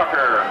Stan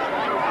Walker.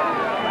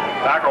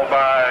 Tackled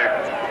by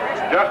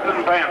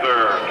Justin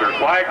Panzer. There's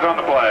flags on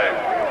the play.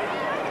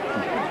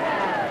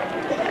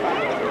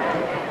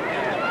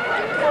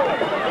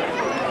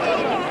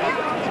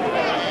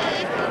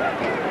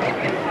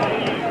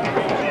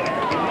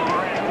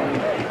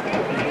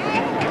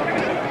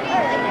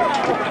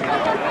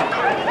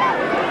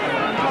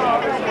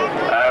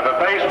 The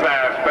face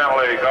mask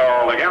penalty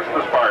called against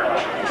the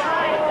Spartans.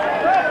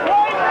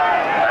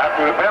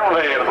 After the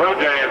penalty, the Blue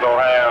Jays will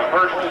have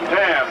first and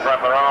 10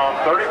 from their own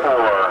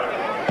 34.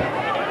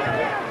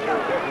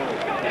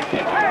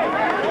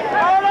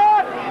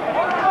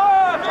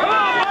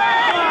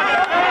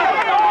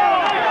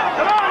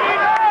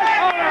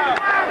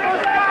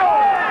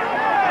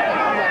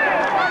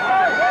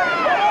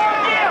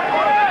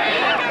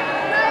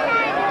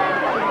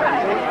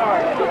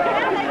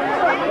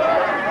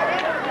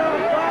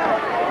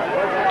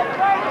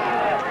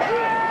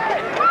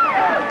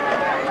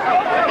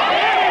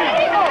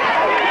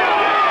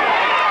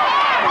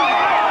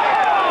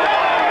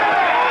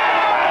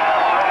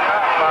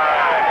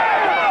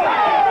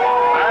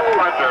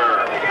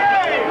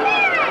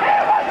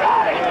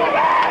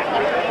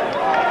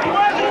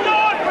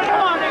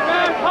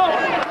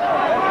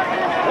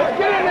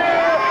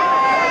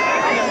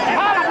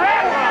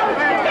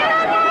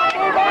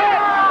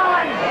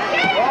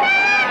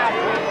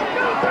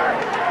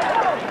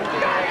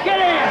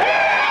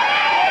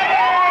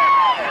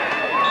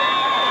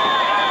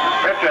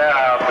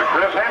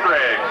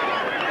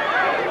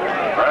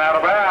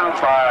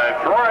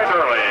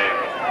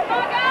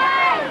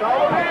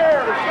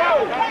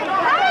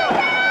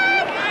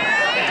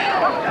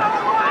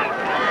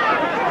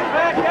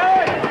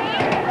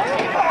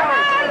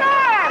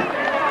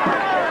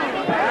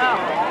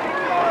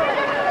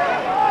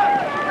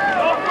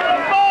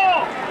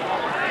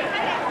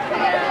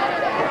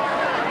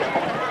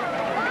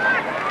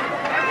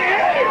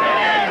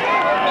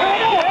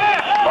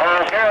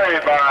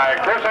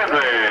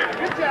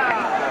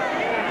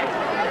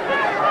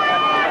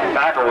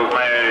 Tackle was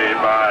made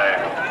by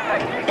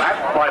Matt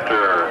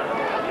Fletcher.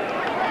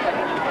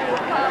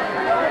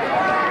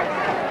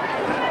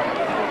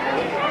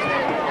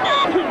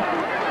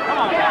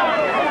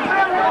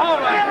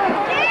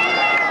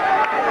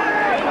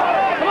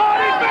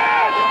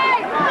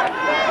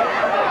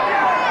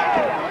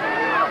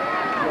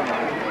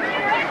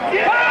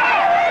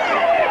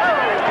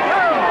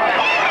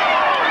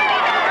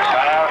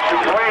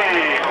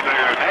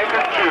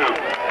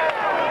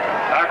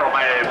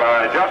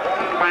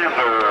 Justin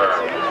Panzer.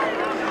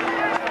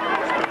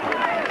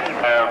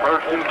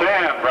 First and 10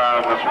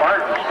 from the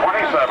Spartans,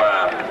 27.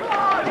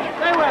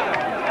 Stay with it.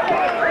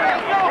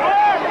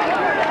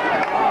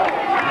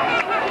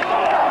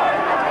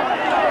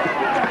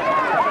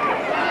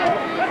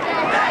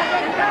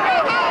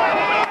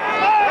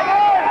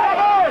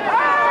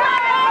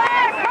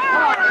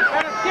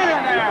 Get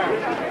in there.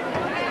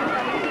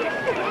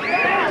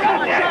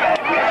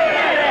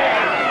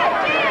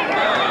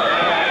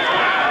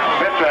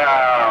 Pitch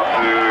out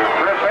to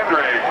Chris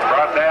Hendricks,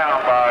 brought down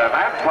by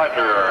Matt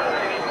Fletcher.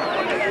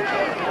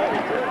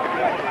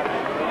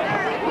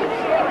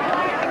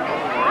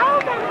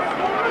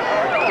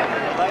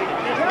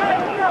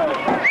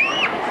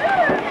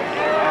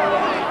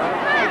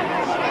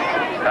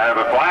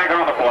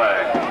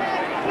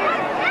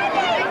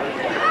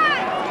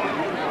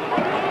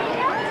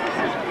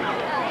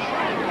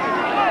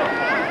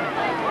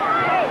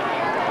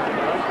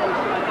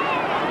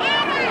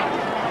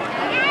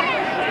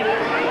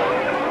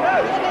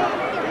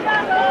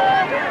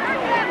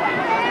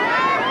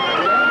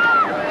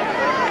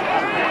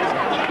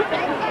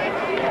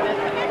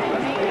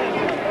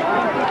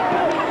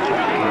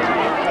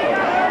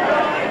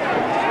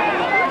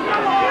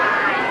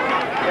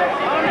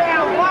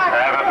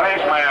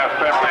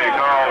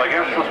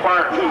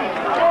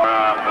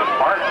 from the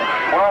Spartans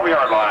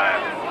 12-yard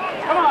line.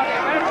 Come on,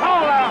 man. It's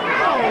all out.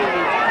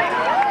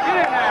 Get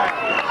in there.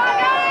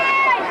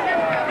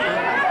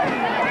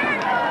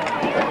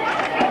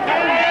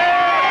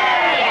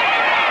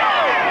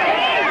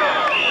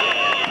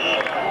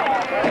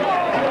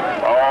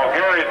 Ball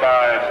carried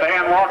by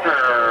Stan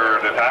Walker.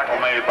 The tackle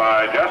made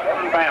by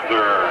Justin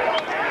Panzer.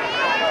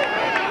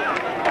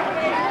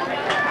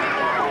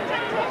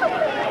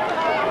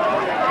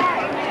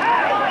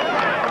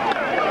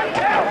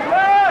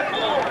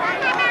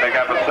 Pick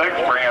up a 6,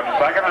 bring up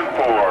 2nd and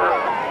 4.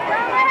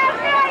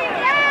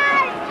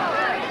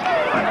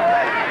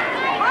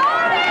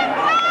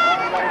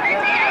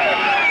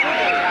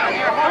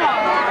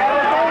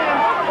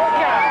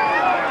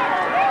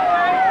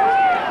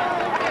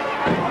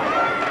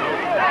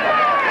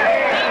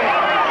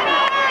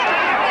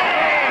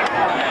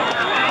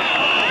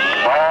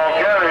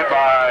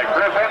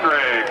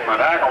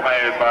 Tackle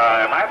made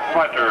by Matt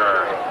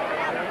Fletcher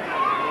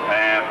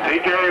and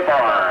T.J.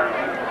 Barnes.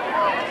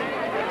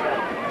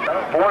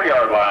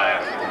 4-yard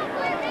line.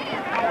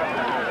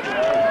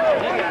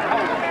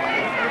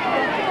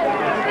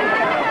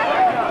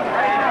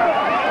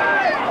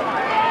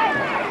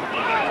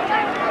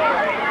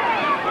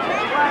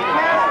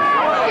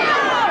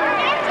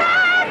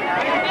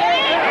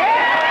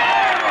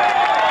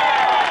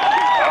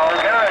 Ball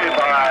carried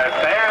by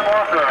Stan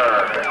Walker.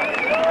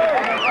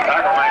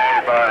 Tackle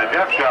made by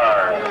Jeff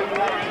Shard.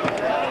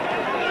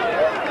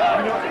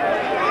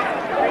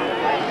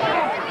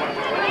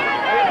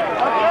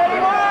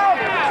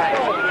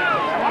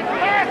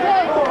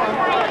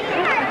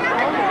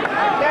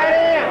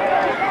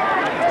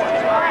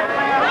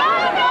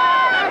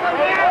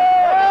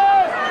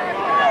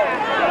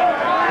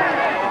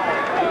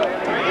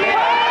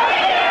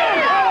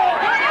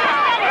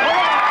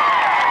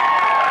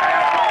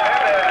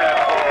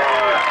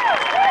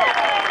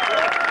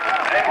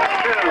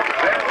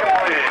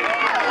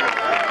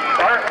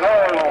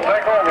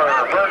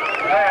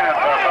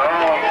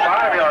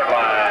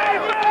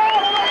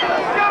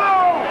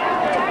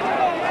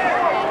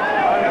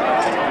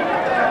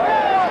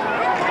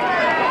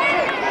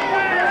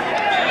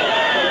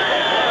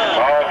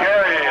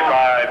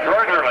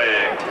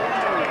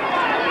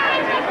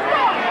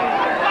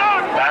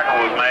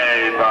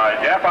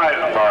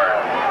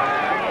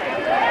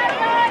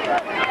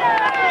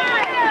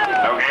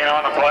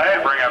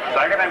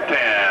 Second and 10.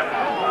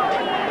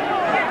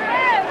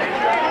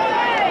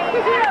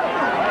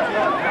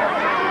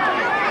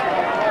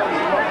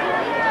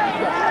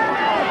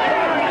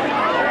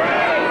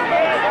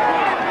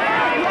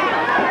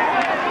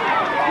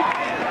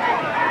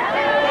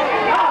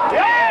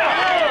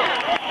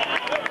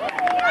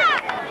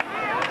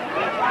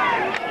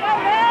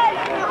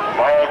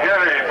 Ball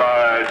carried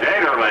by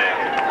Jaderly.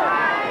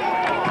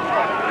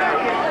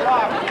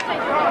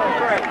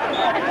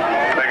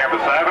 Pick up a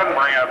 7,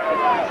 bring up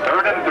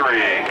 3rd and 3.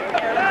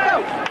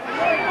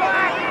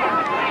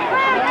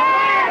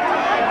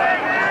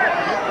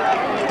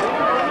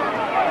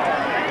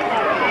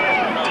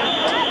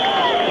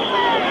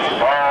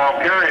 Ball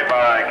carried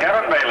by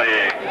Kevin Bailey.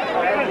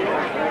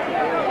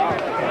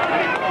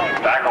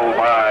 Tackled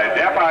by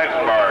Jeff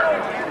Eisenbart.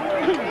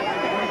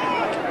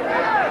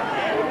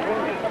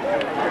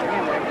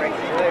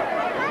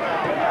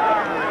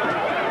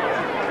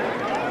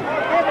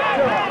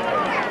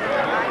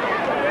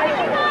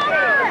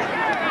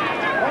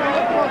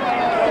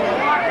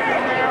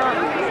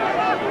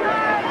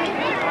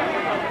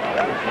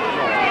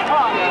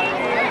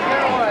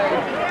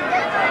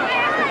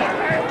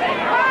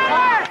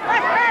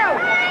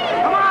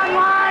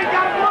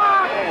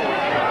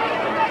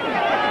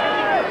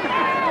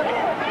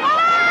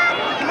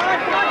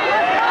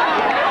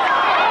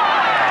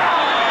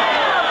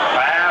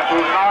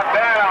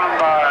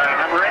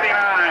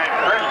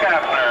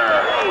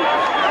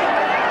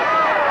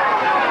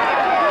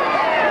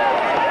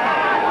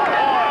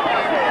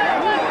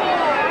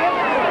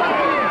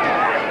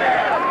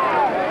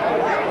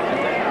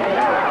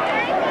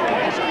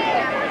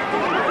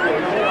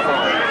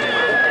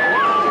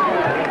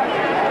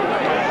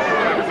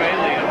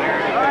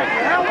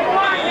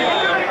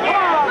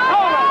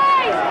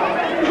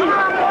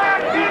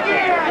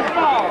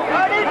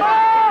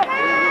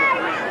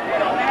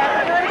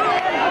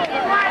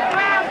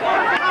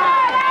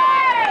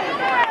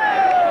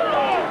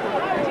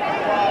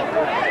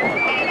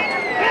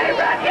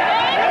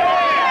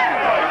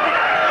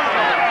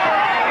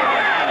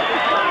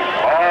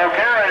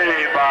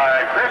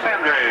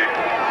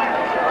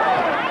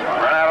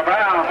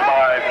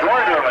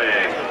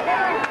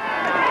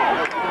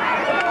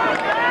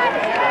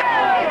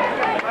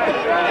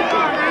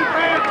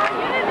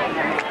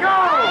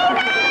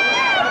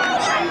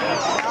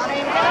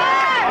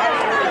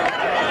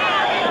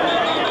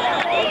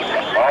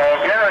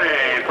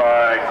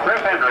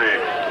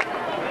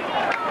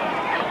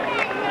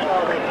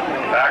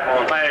 Tackle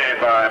was made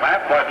by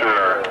Matt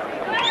Fletcher.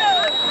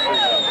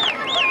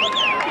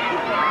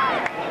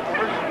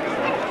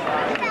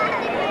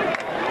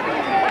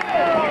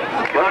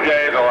 Blue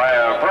Jays will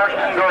have 1st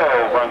and goal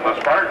from the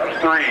Spartans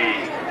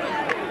 3.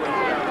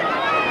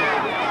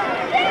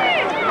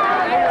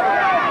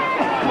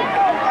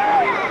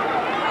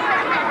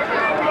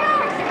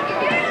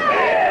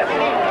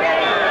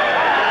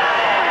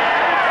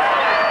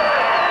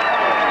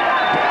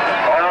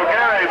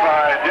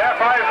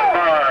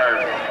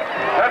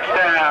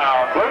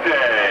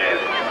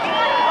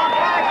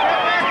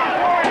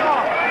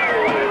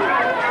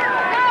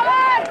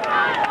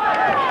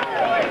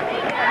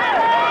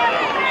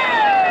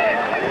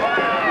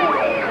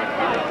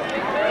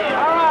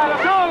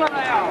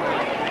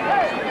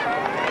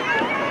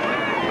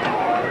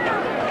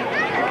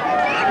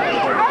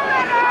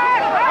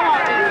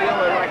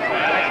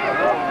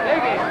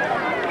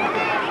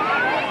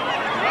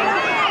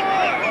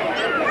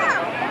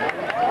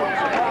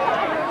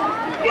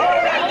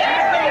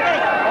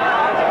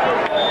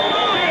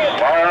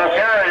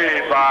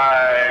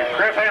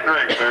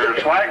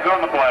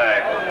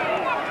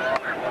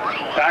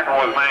 Tackle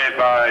was made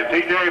by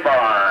T.J.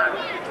 Barnes.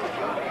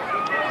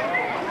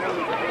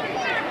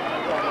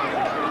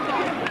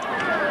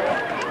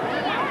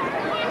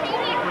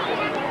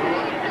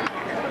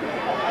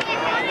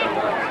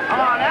 Come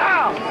on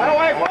now. That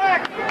way,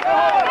 quick.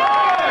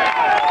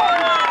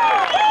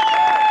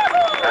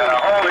 And a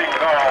holding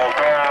call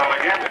called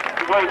against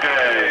the Blue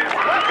Jays.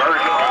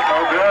 Version was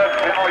no good.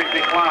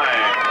 Penalties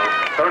declined.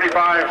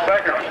 35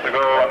 seconds to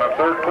go in the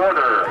third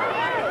quarter.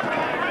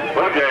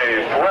 Blue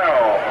Jays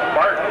 12,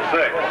 Spartans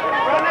 6.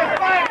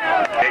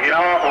 Kicking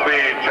off will be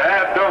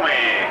Chad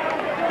Domi.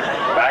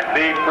 Back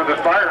deep for the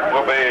Spartans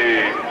will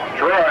be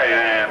Troy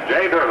and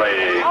Jay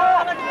Durley.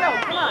 Let's go.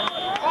 Come on.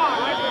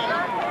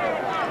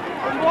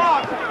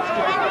 Block.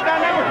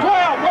 Got number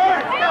 12.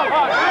 Word.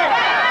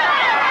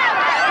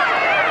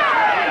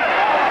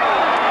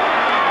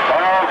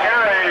 Ball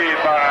carried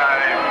by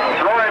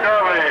Troy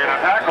Durley and a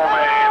tackle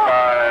made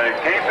by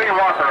Casey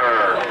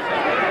Walker.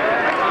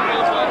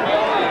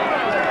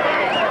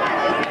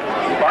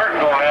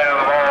 Spartans will have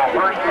the ball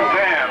first and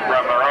 10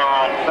 from their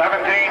own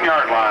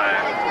 17-yard line.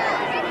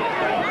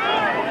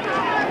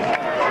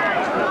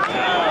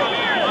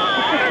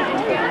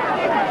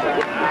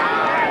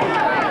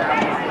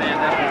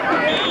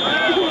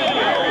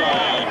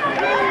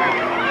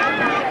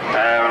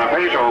 Have an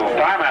official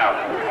timeout.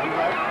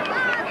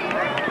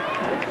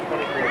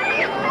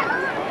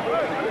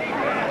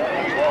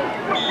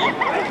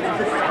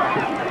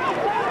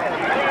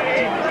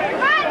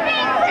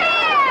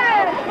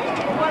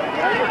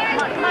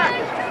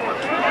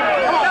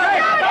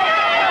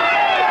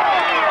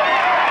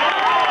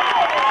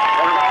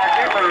 Quarterback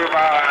keeper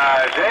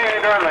by Jay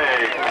Durley.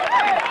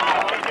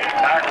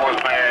 Tackle was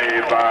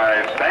made by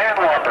Stan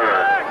Walker.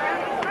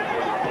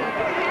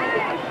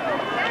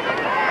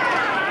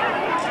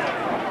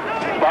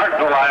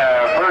 Spartans will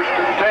have first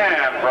and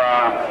 10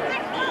 from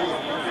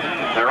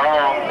their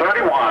own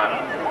 31.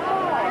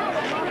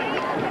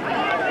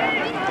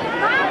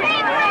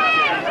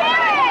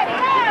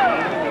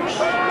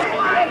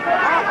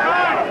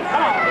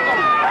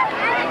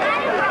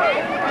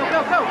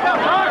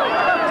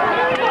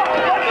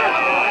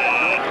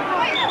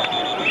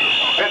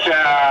 Pitch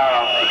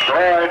out to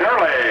Troy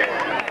Durley.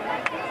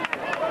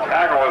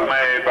 Tackle was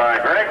made by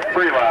Greg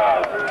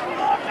Freelove.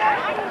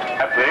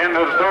 At the end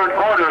of the third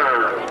quarter,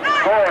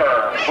 score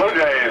Blue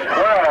Jays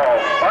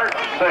 12,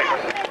 Spartans 6.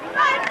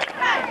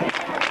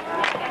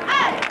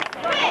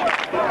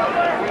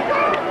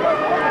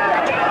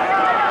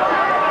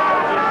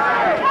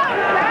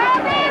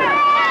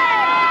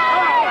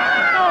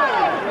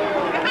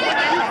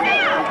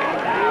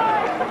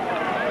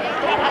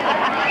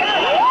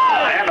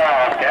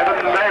 Handoff, Kevin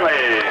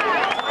Bailey.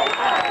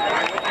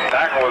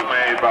 Tackle was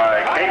made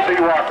by Casey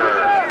Walker.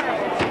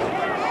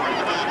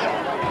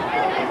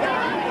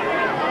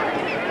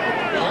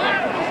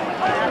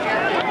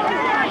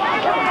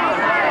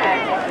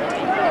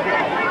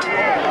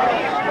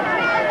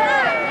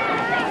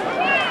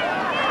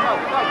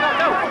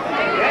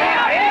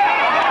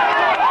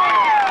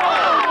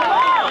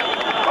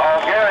 Ball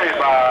carried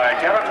by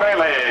Kevin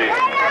Bailey.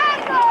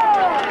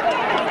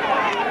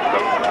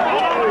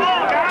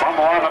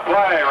 Fumble on the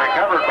play,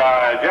 recovered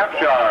by Jeff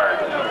Shard.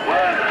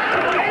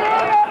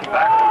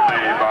 That was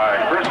made by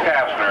Chris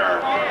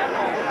Kastner.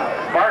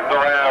 Spartans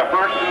will have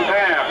first and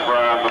 10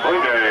 from the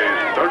Blue Jays,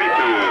 32.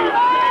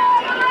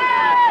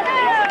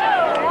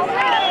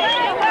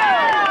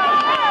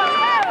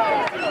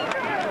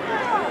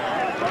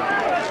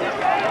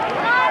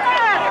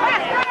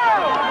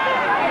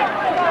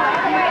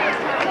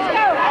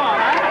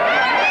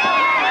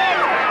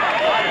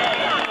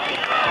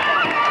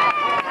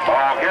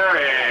 Ball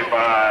carried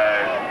by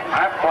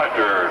Matt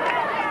Fletcher.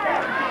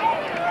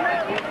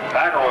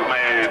 Tackle was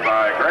made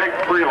by Greg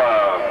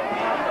Freelove.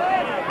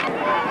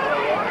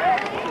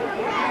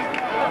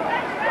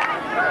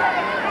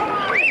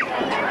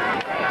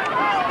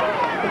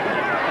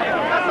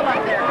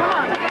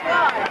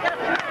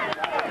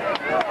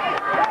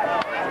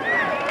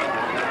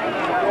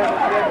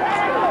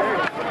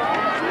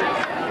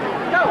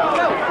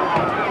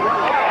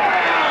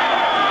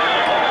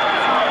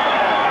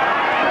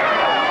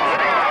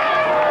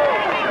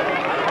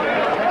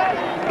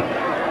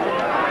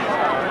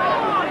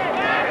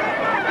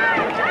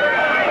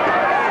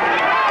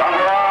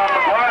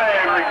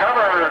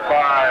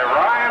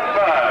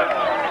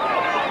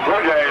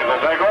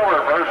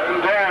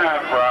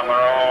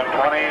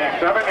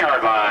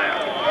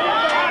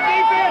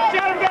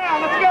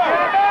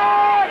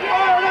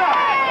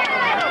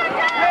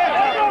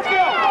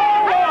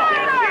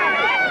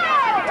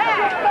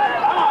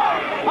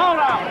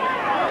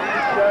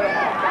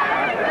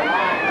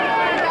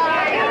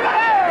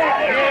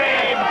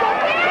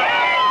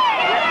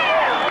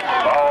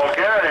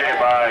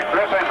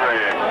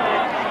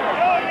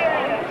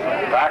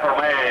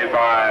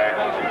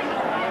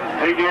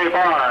 T.J.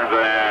 Barnes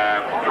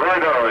and Troy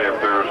Dowie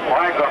if there's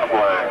flags on the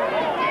play.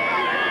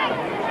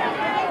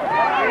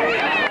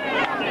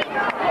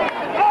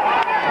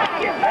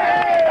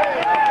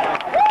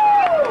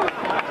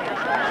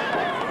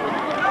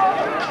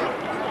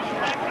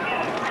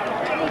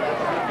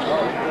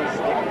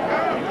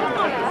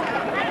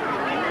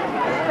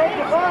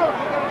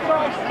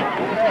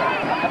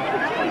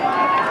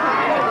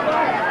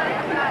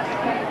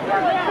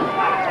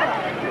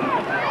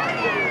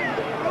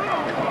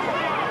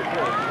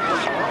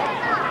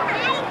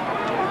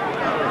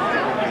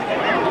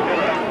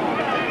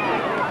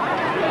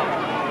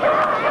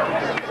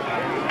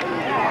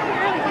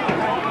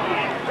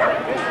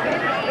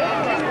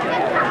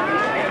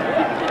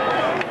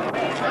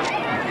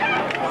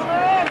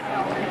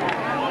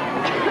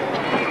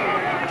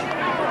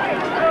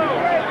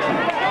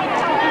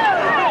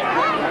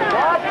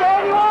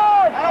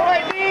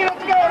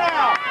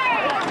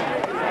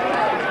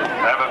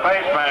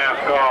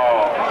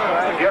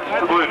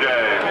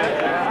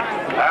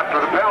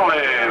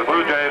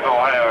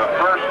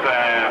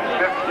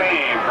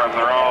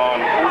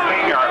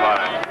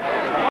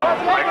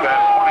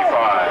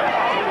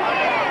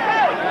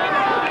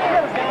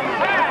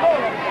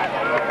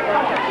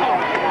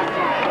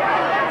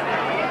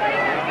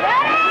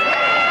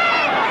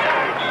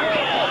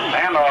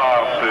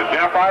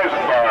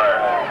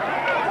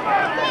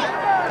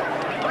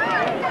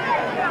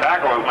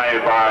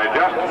 made by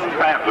Justin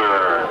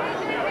Panzer.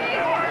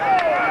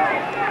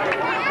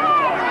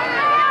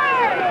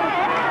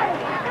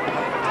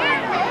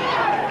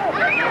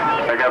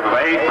 Pick up of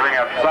 8, bring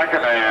up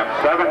second and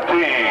 17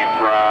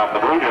 from the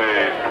Blue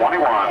Jays,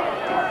 21.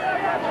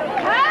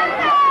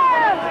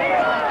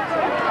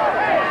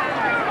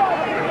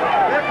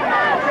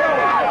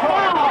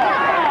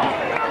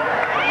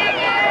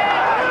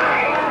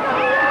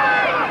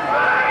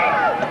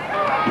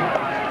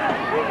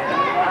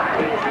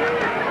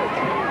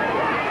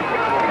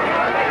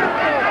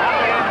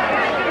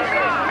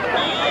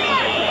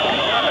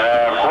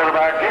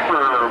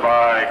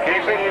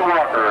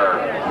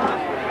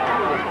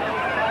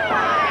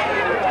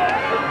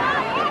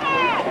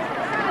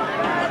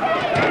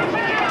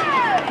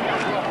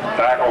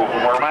 Tackles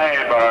were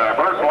made by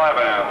Bert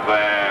Levins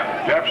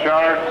and Jeff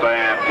Sharts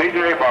and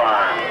TJ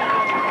Barnes.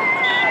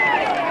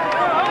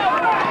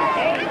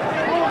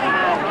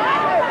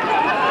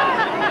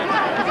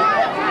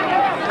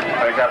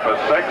 Pick up a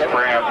 6,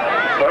 bring up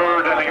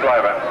 3rd and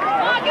 11.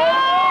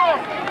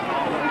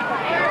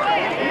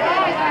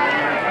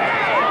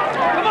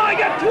 Come on, you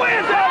got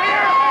twins out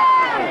here!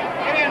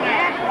 Get in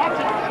there. Watch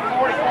it,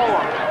 44.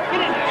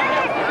 Get in there.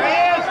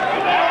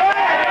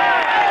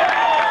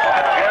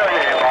 There he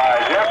is.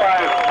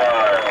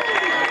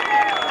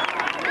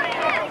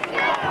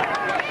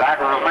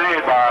 Tackle was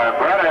made by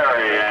Brett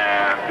Airy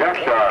and Jeff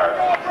Sharp.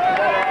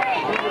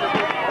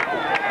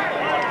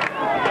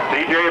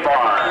 TJ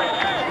Barnes.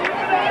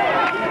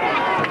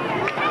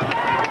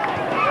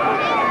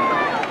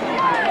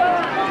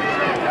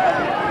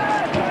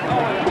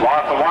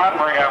 Loss of 1,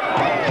 bring up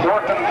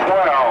 4th and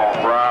 12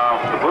 from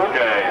the Blue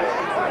Jays.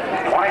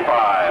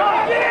 25.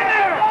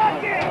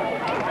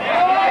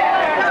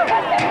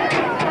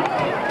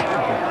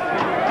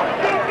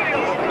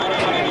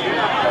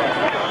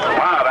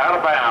 Wow, out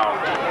of bounds.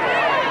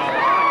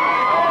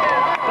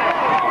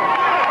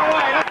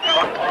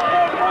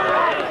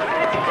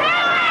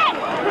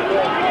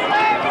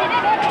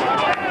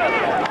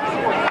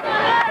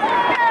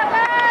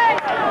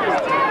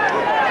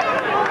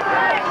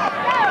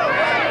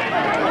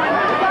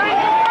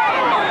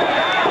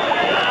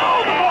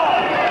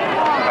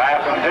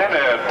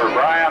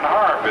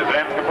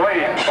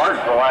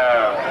 Sparks will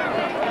have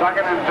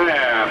 2nd and 10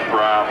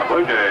 from the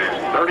Blue Jays,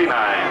 39.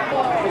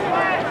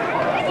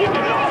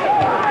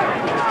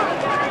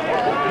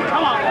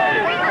 Come on.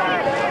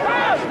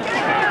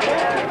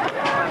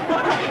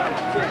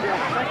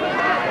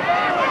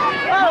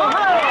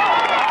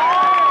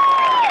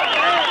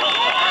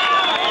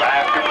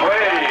 Pass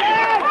complete.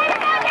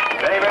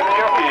 David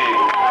Gilkey.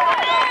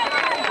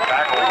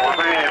 Tackles were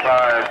made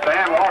by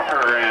Stan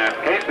Walker and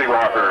Casey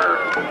Walker.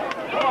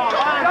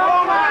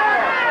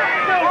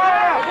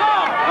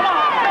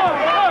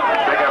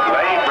 Pick up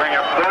 8, bring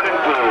up 3rd and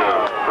 2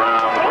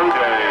 from the Blue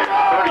Jays,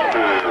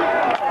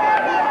 32.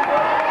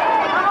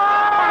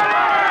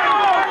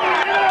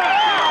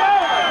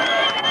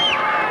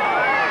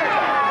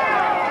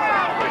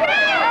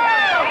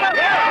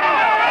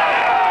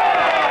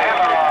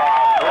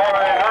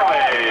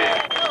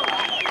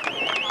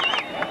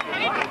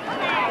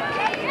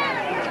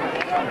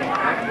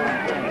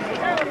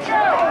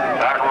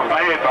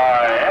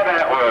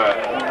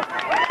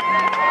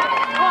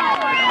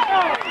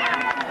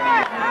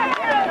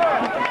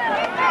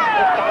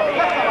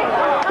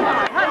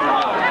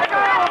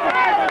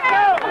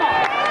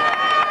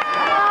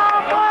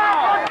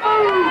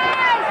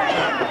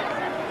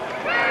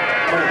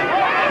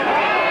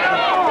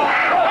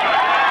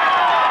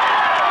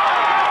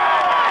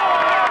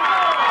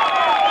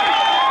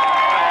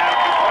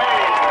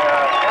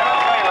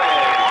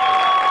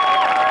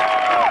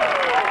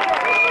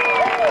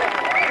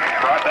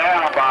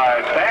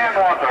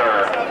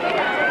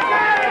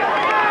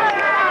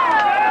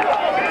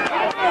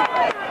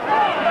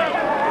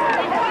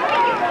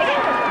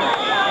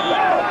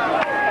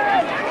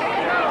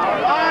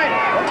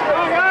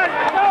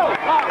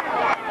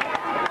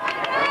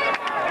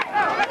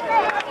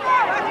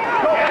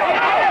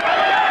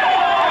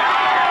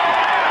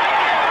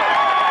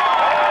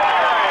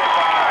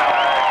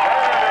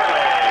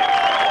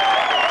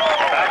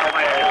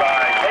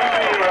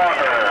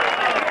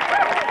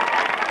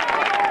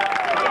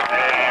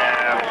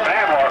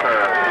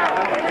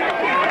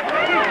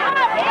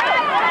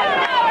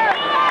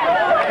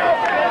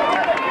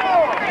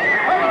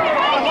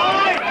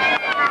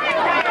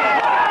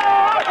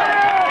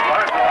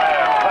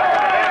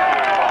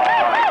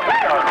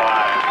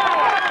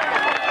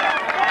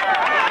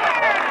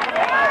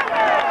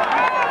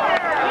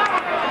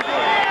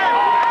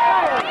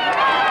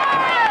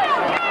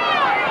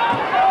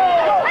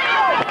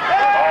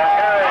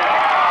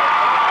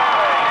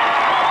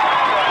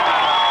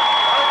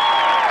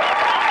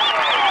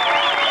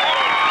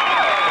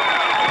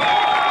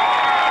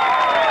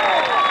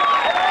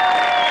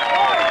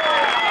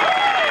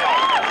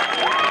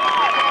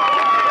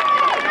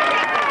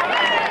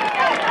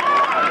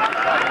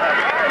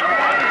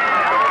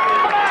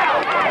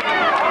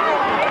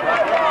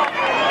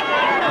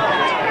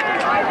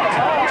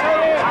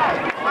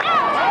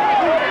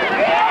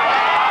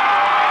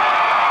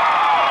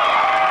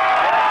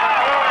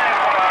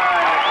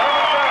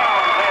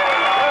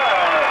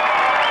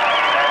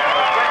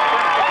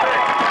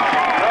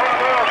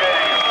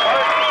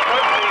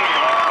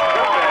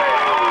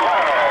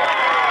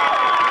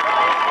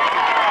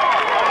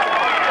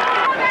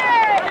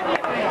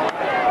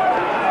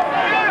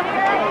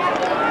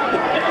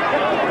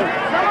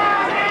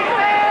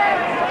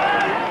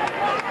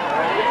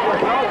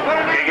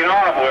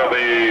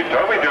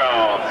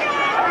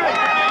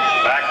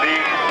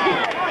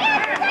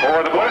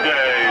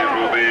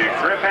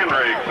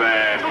 Hendricks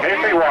and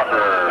Casey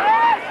Walker.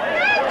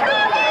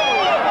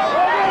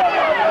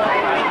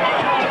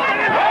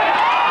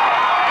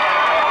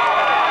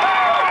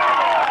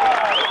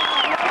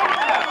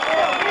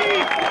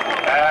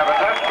 Have a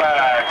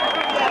touchback.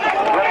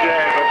 Blue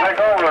Jays will take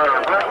over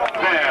first and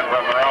 10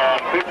 from their own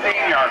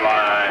 15-yard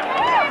line.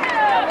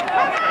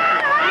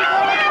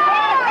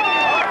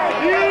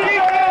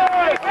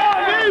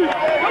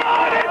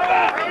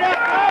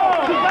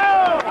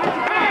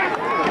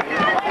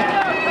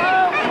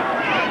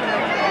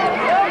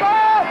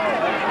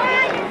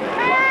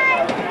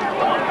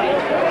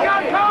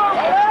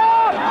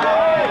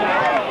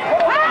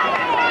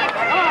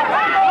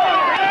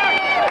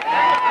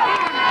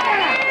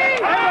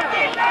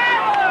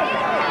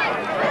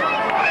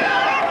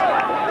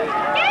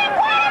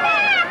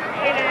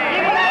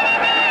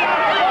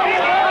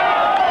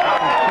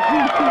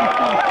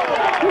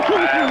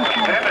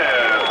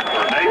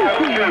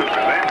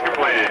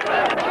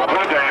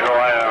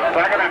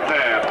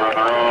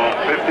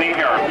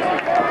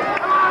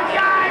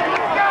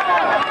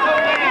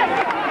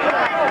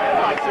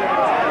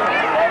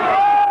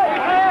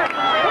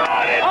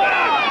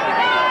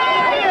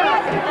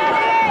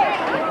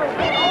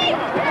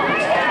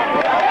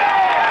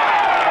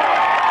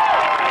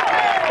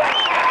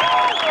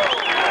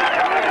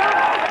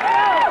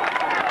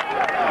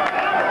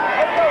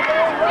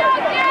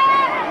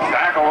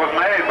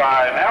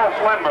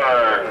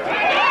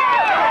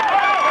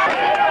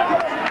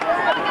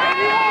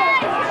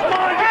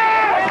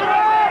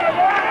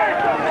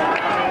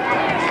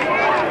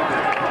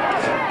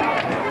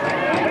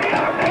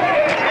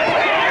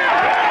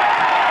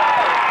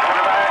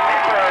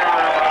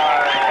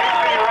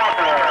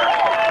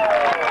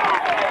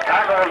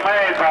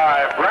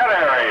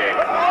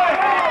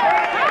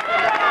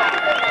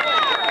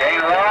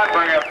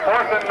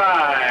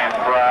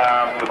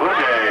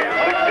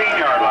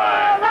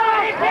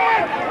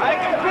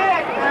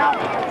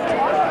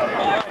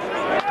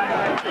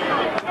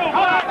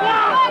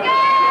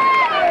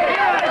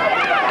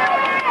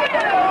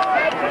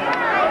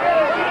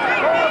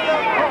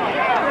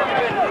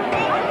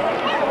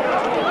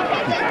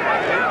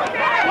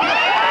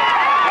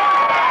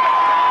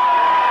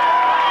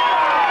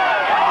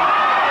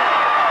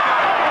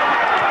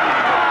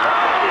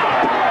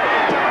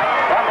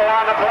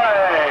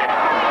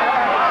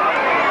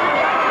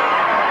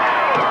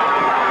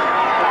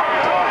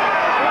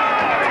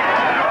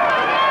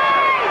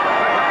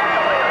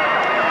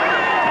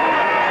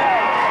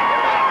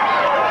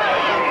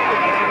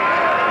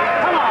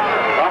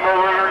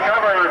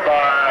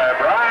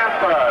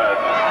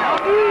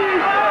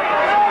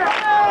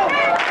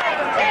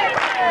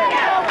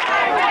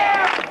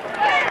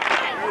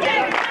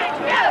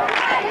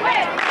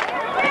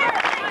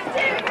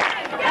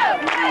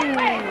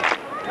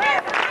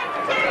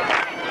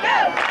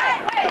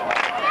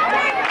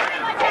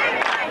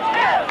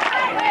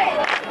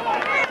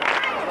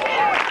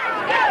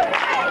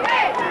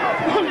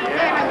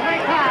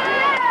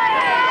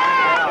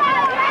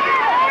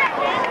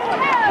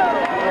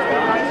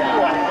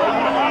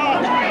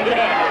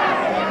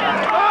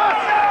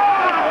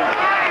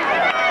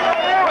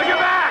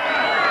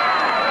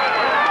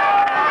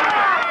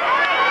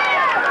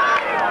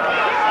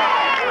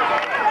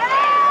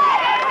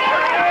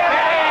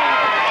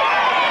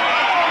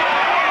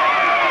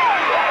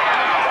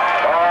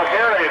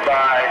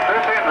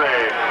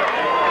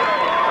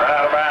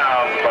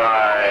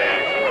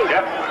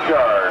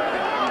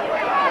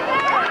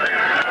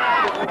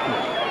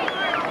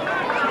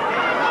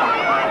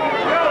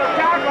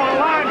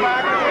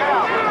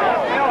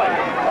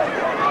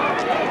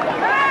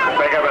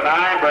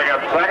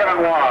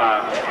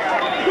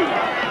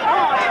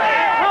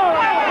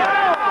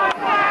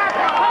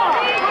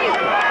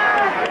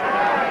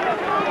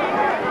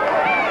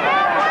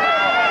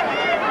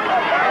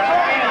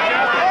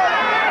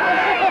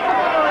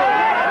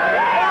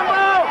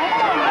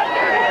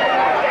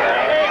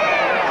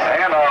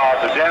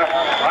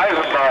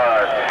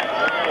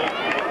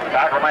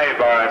 Made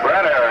by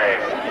Brett Harry.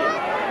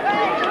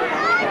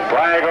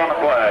 Flag on the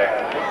play.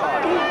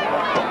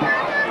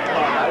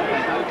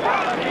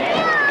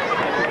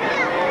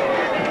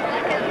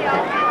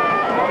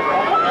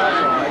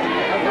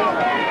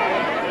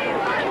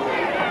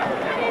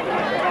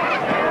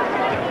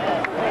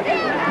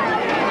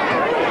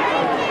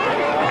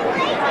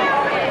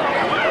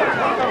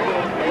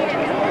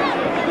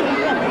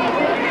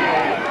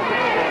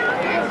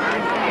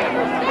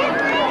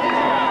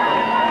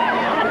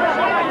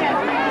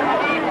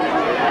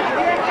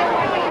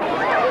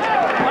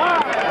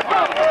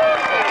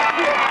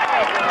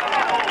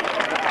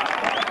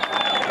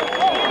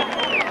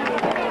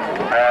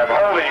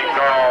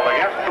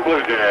 Blue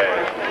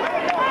Jays.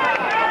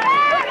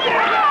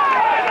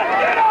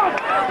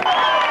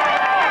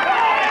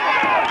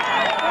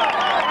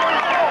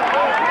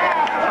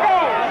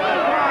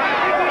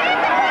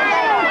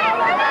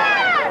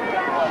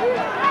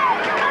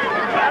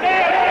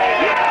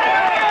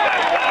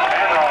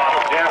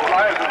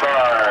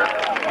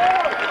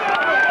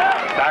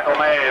 Tackle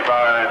made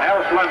by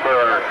Nelson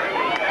Lindbergh.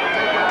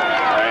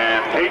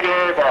 And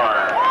T.J.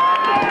 Barnes.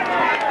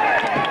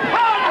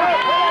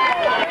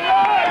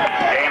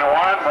 Gain of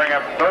 1, bring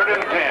up 3rd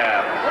and 10.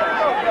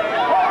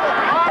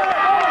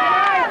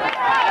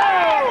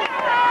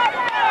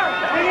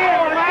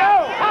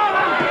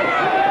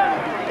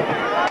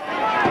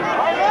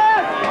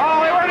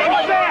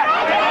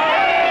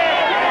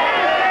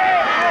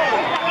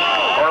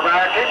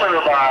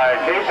 By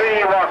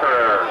Casey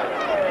Walker.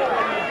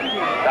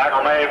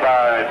 Tackle made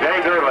by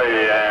Jay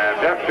Durley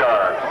and Jeff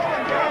Sharp.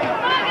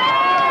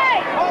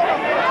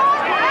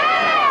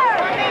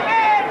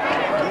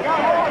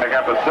 Pick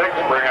up a 6,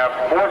 bring up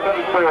 4th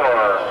and 4.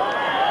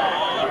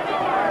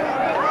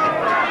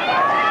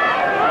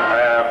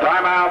 And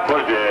timeout,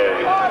 Blue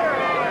Jays.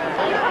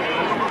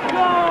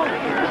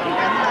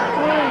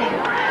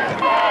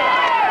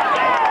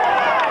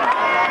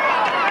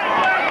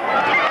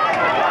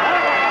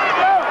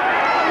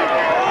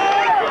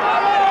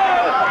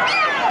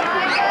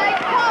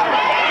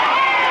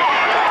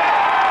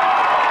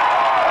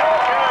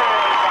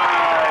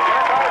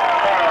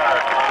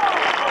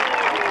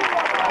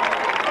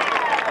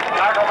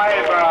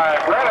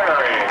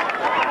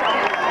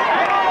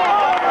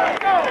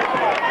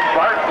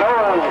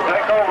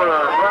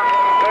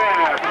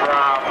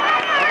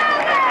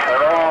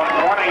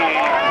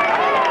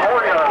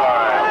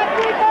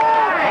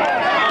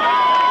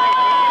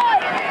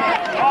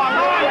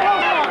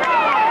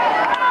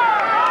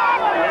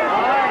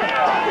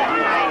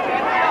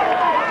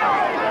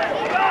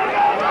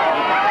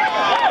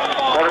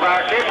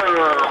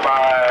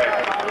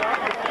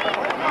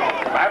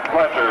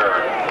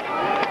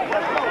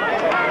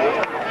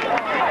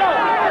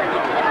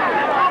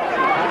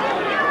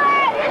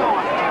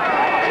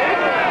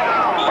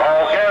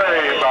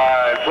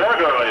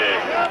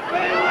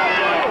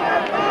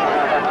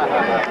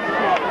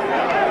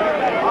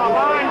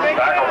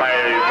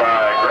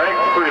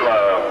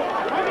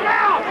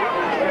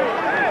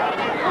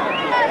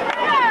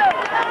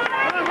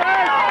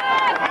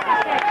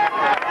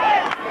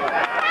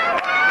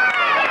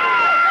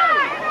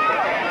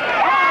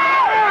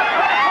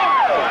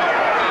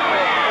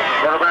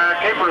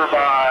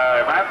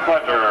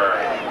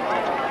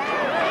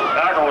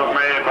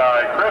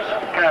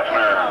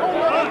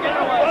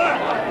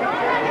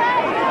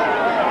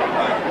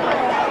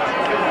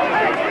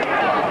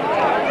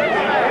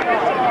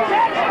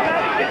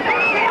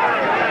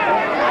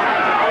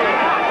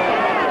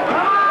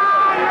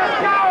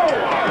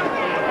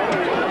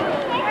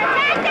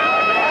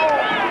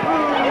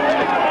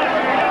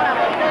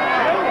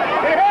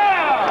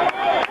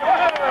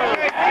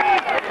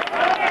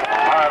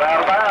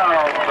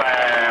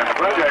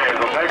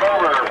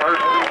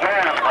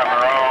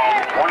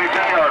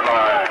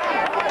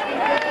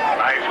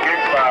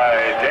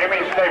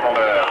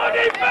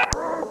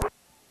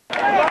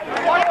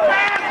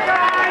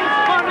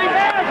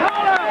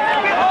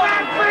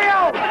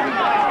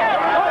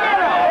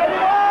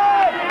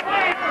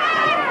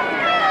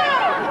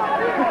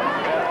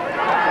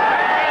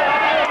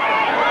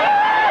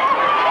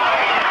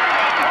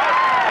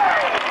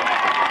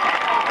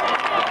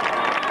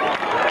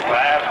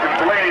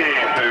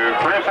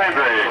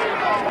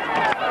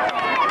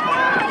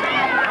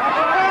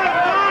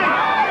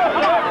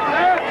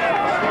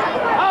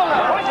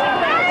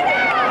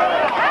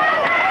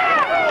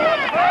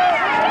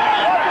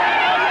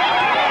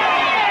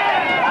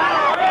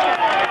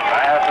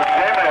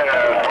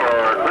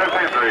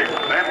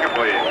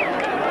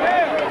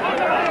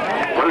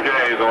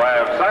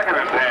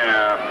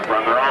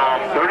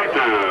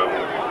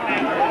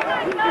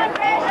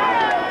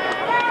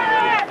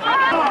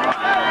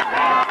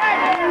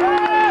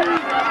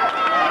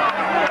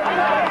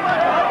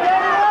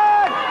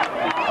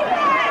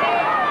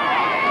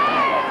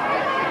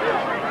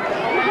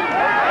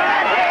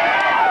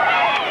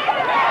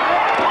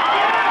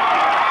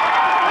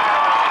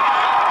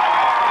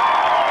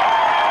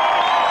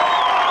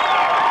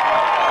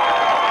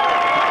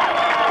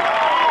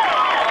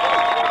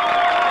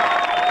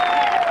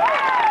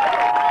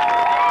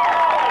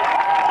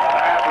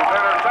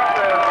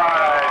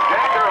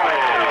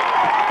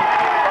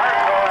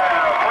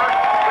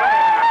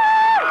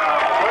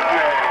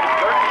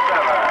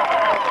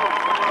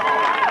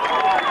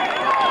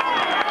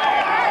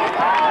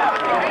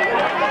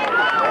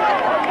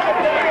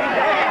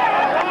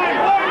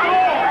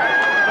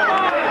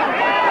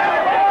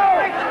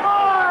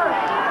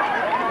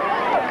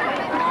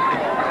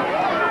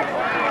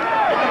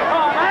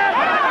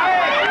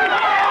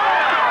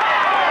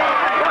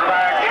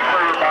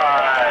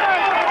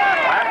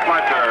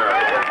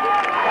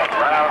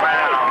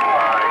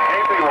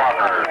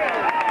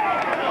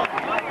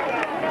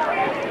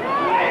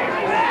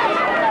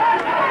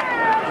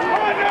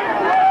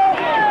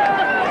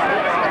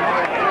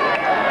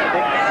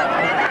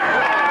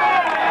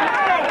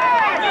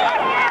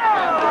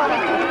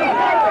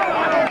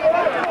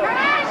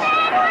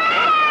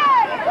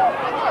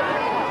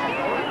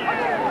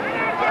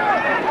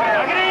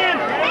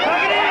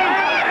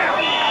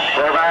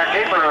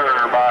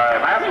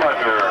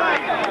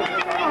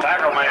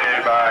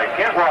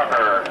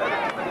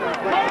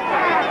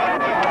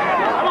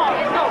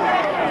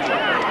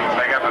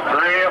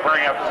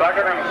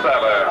 second and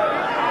 7.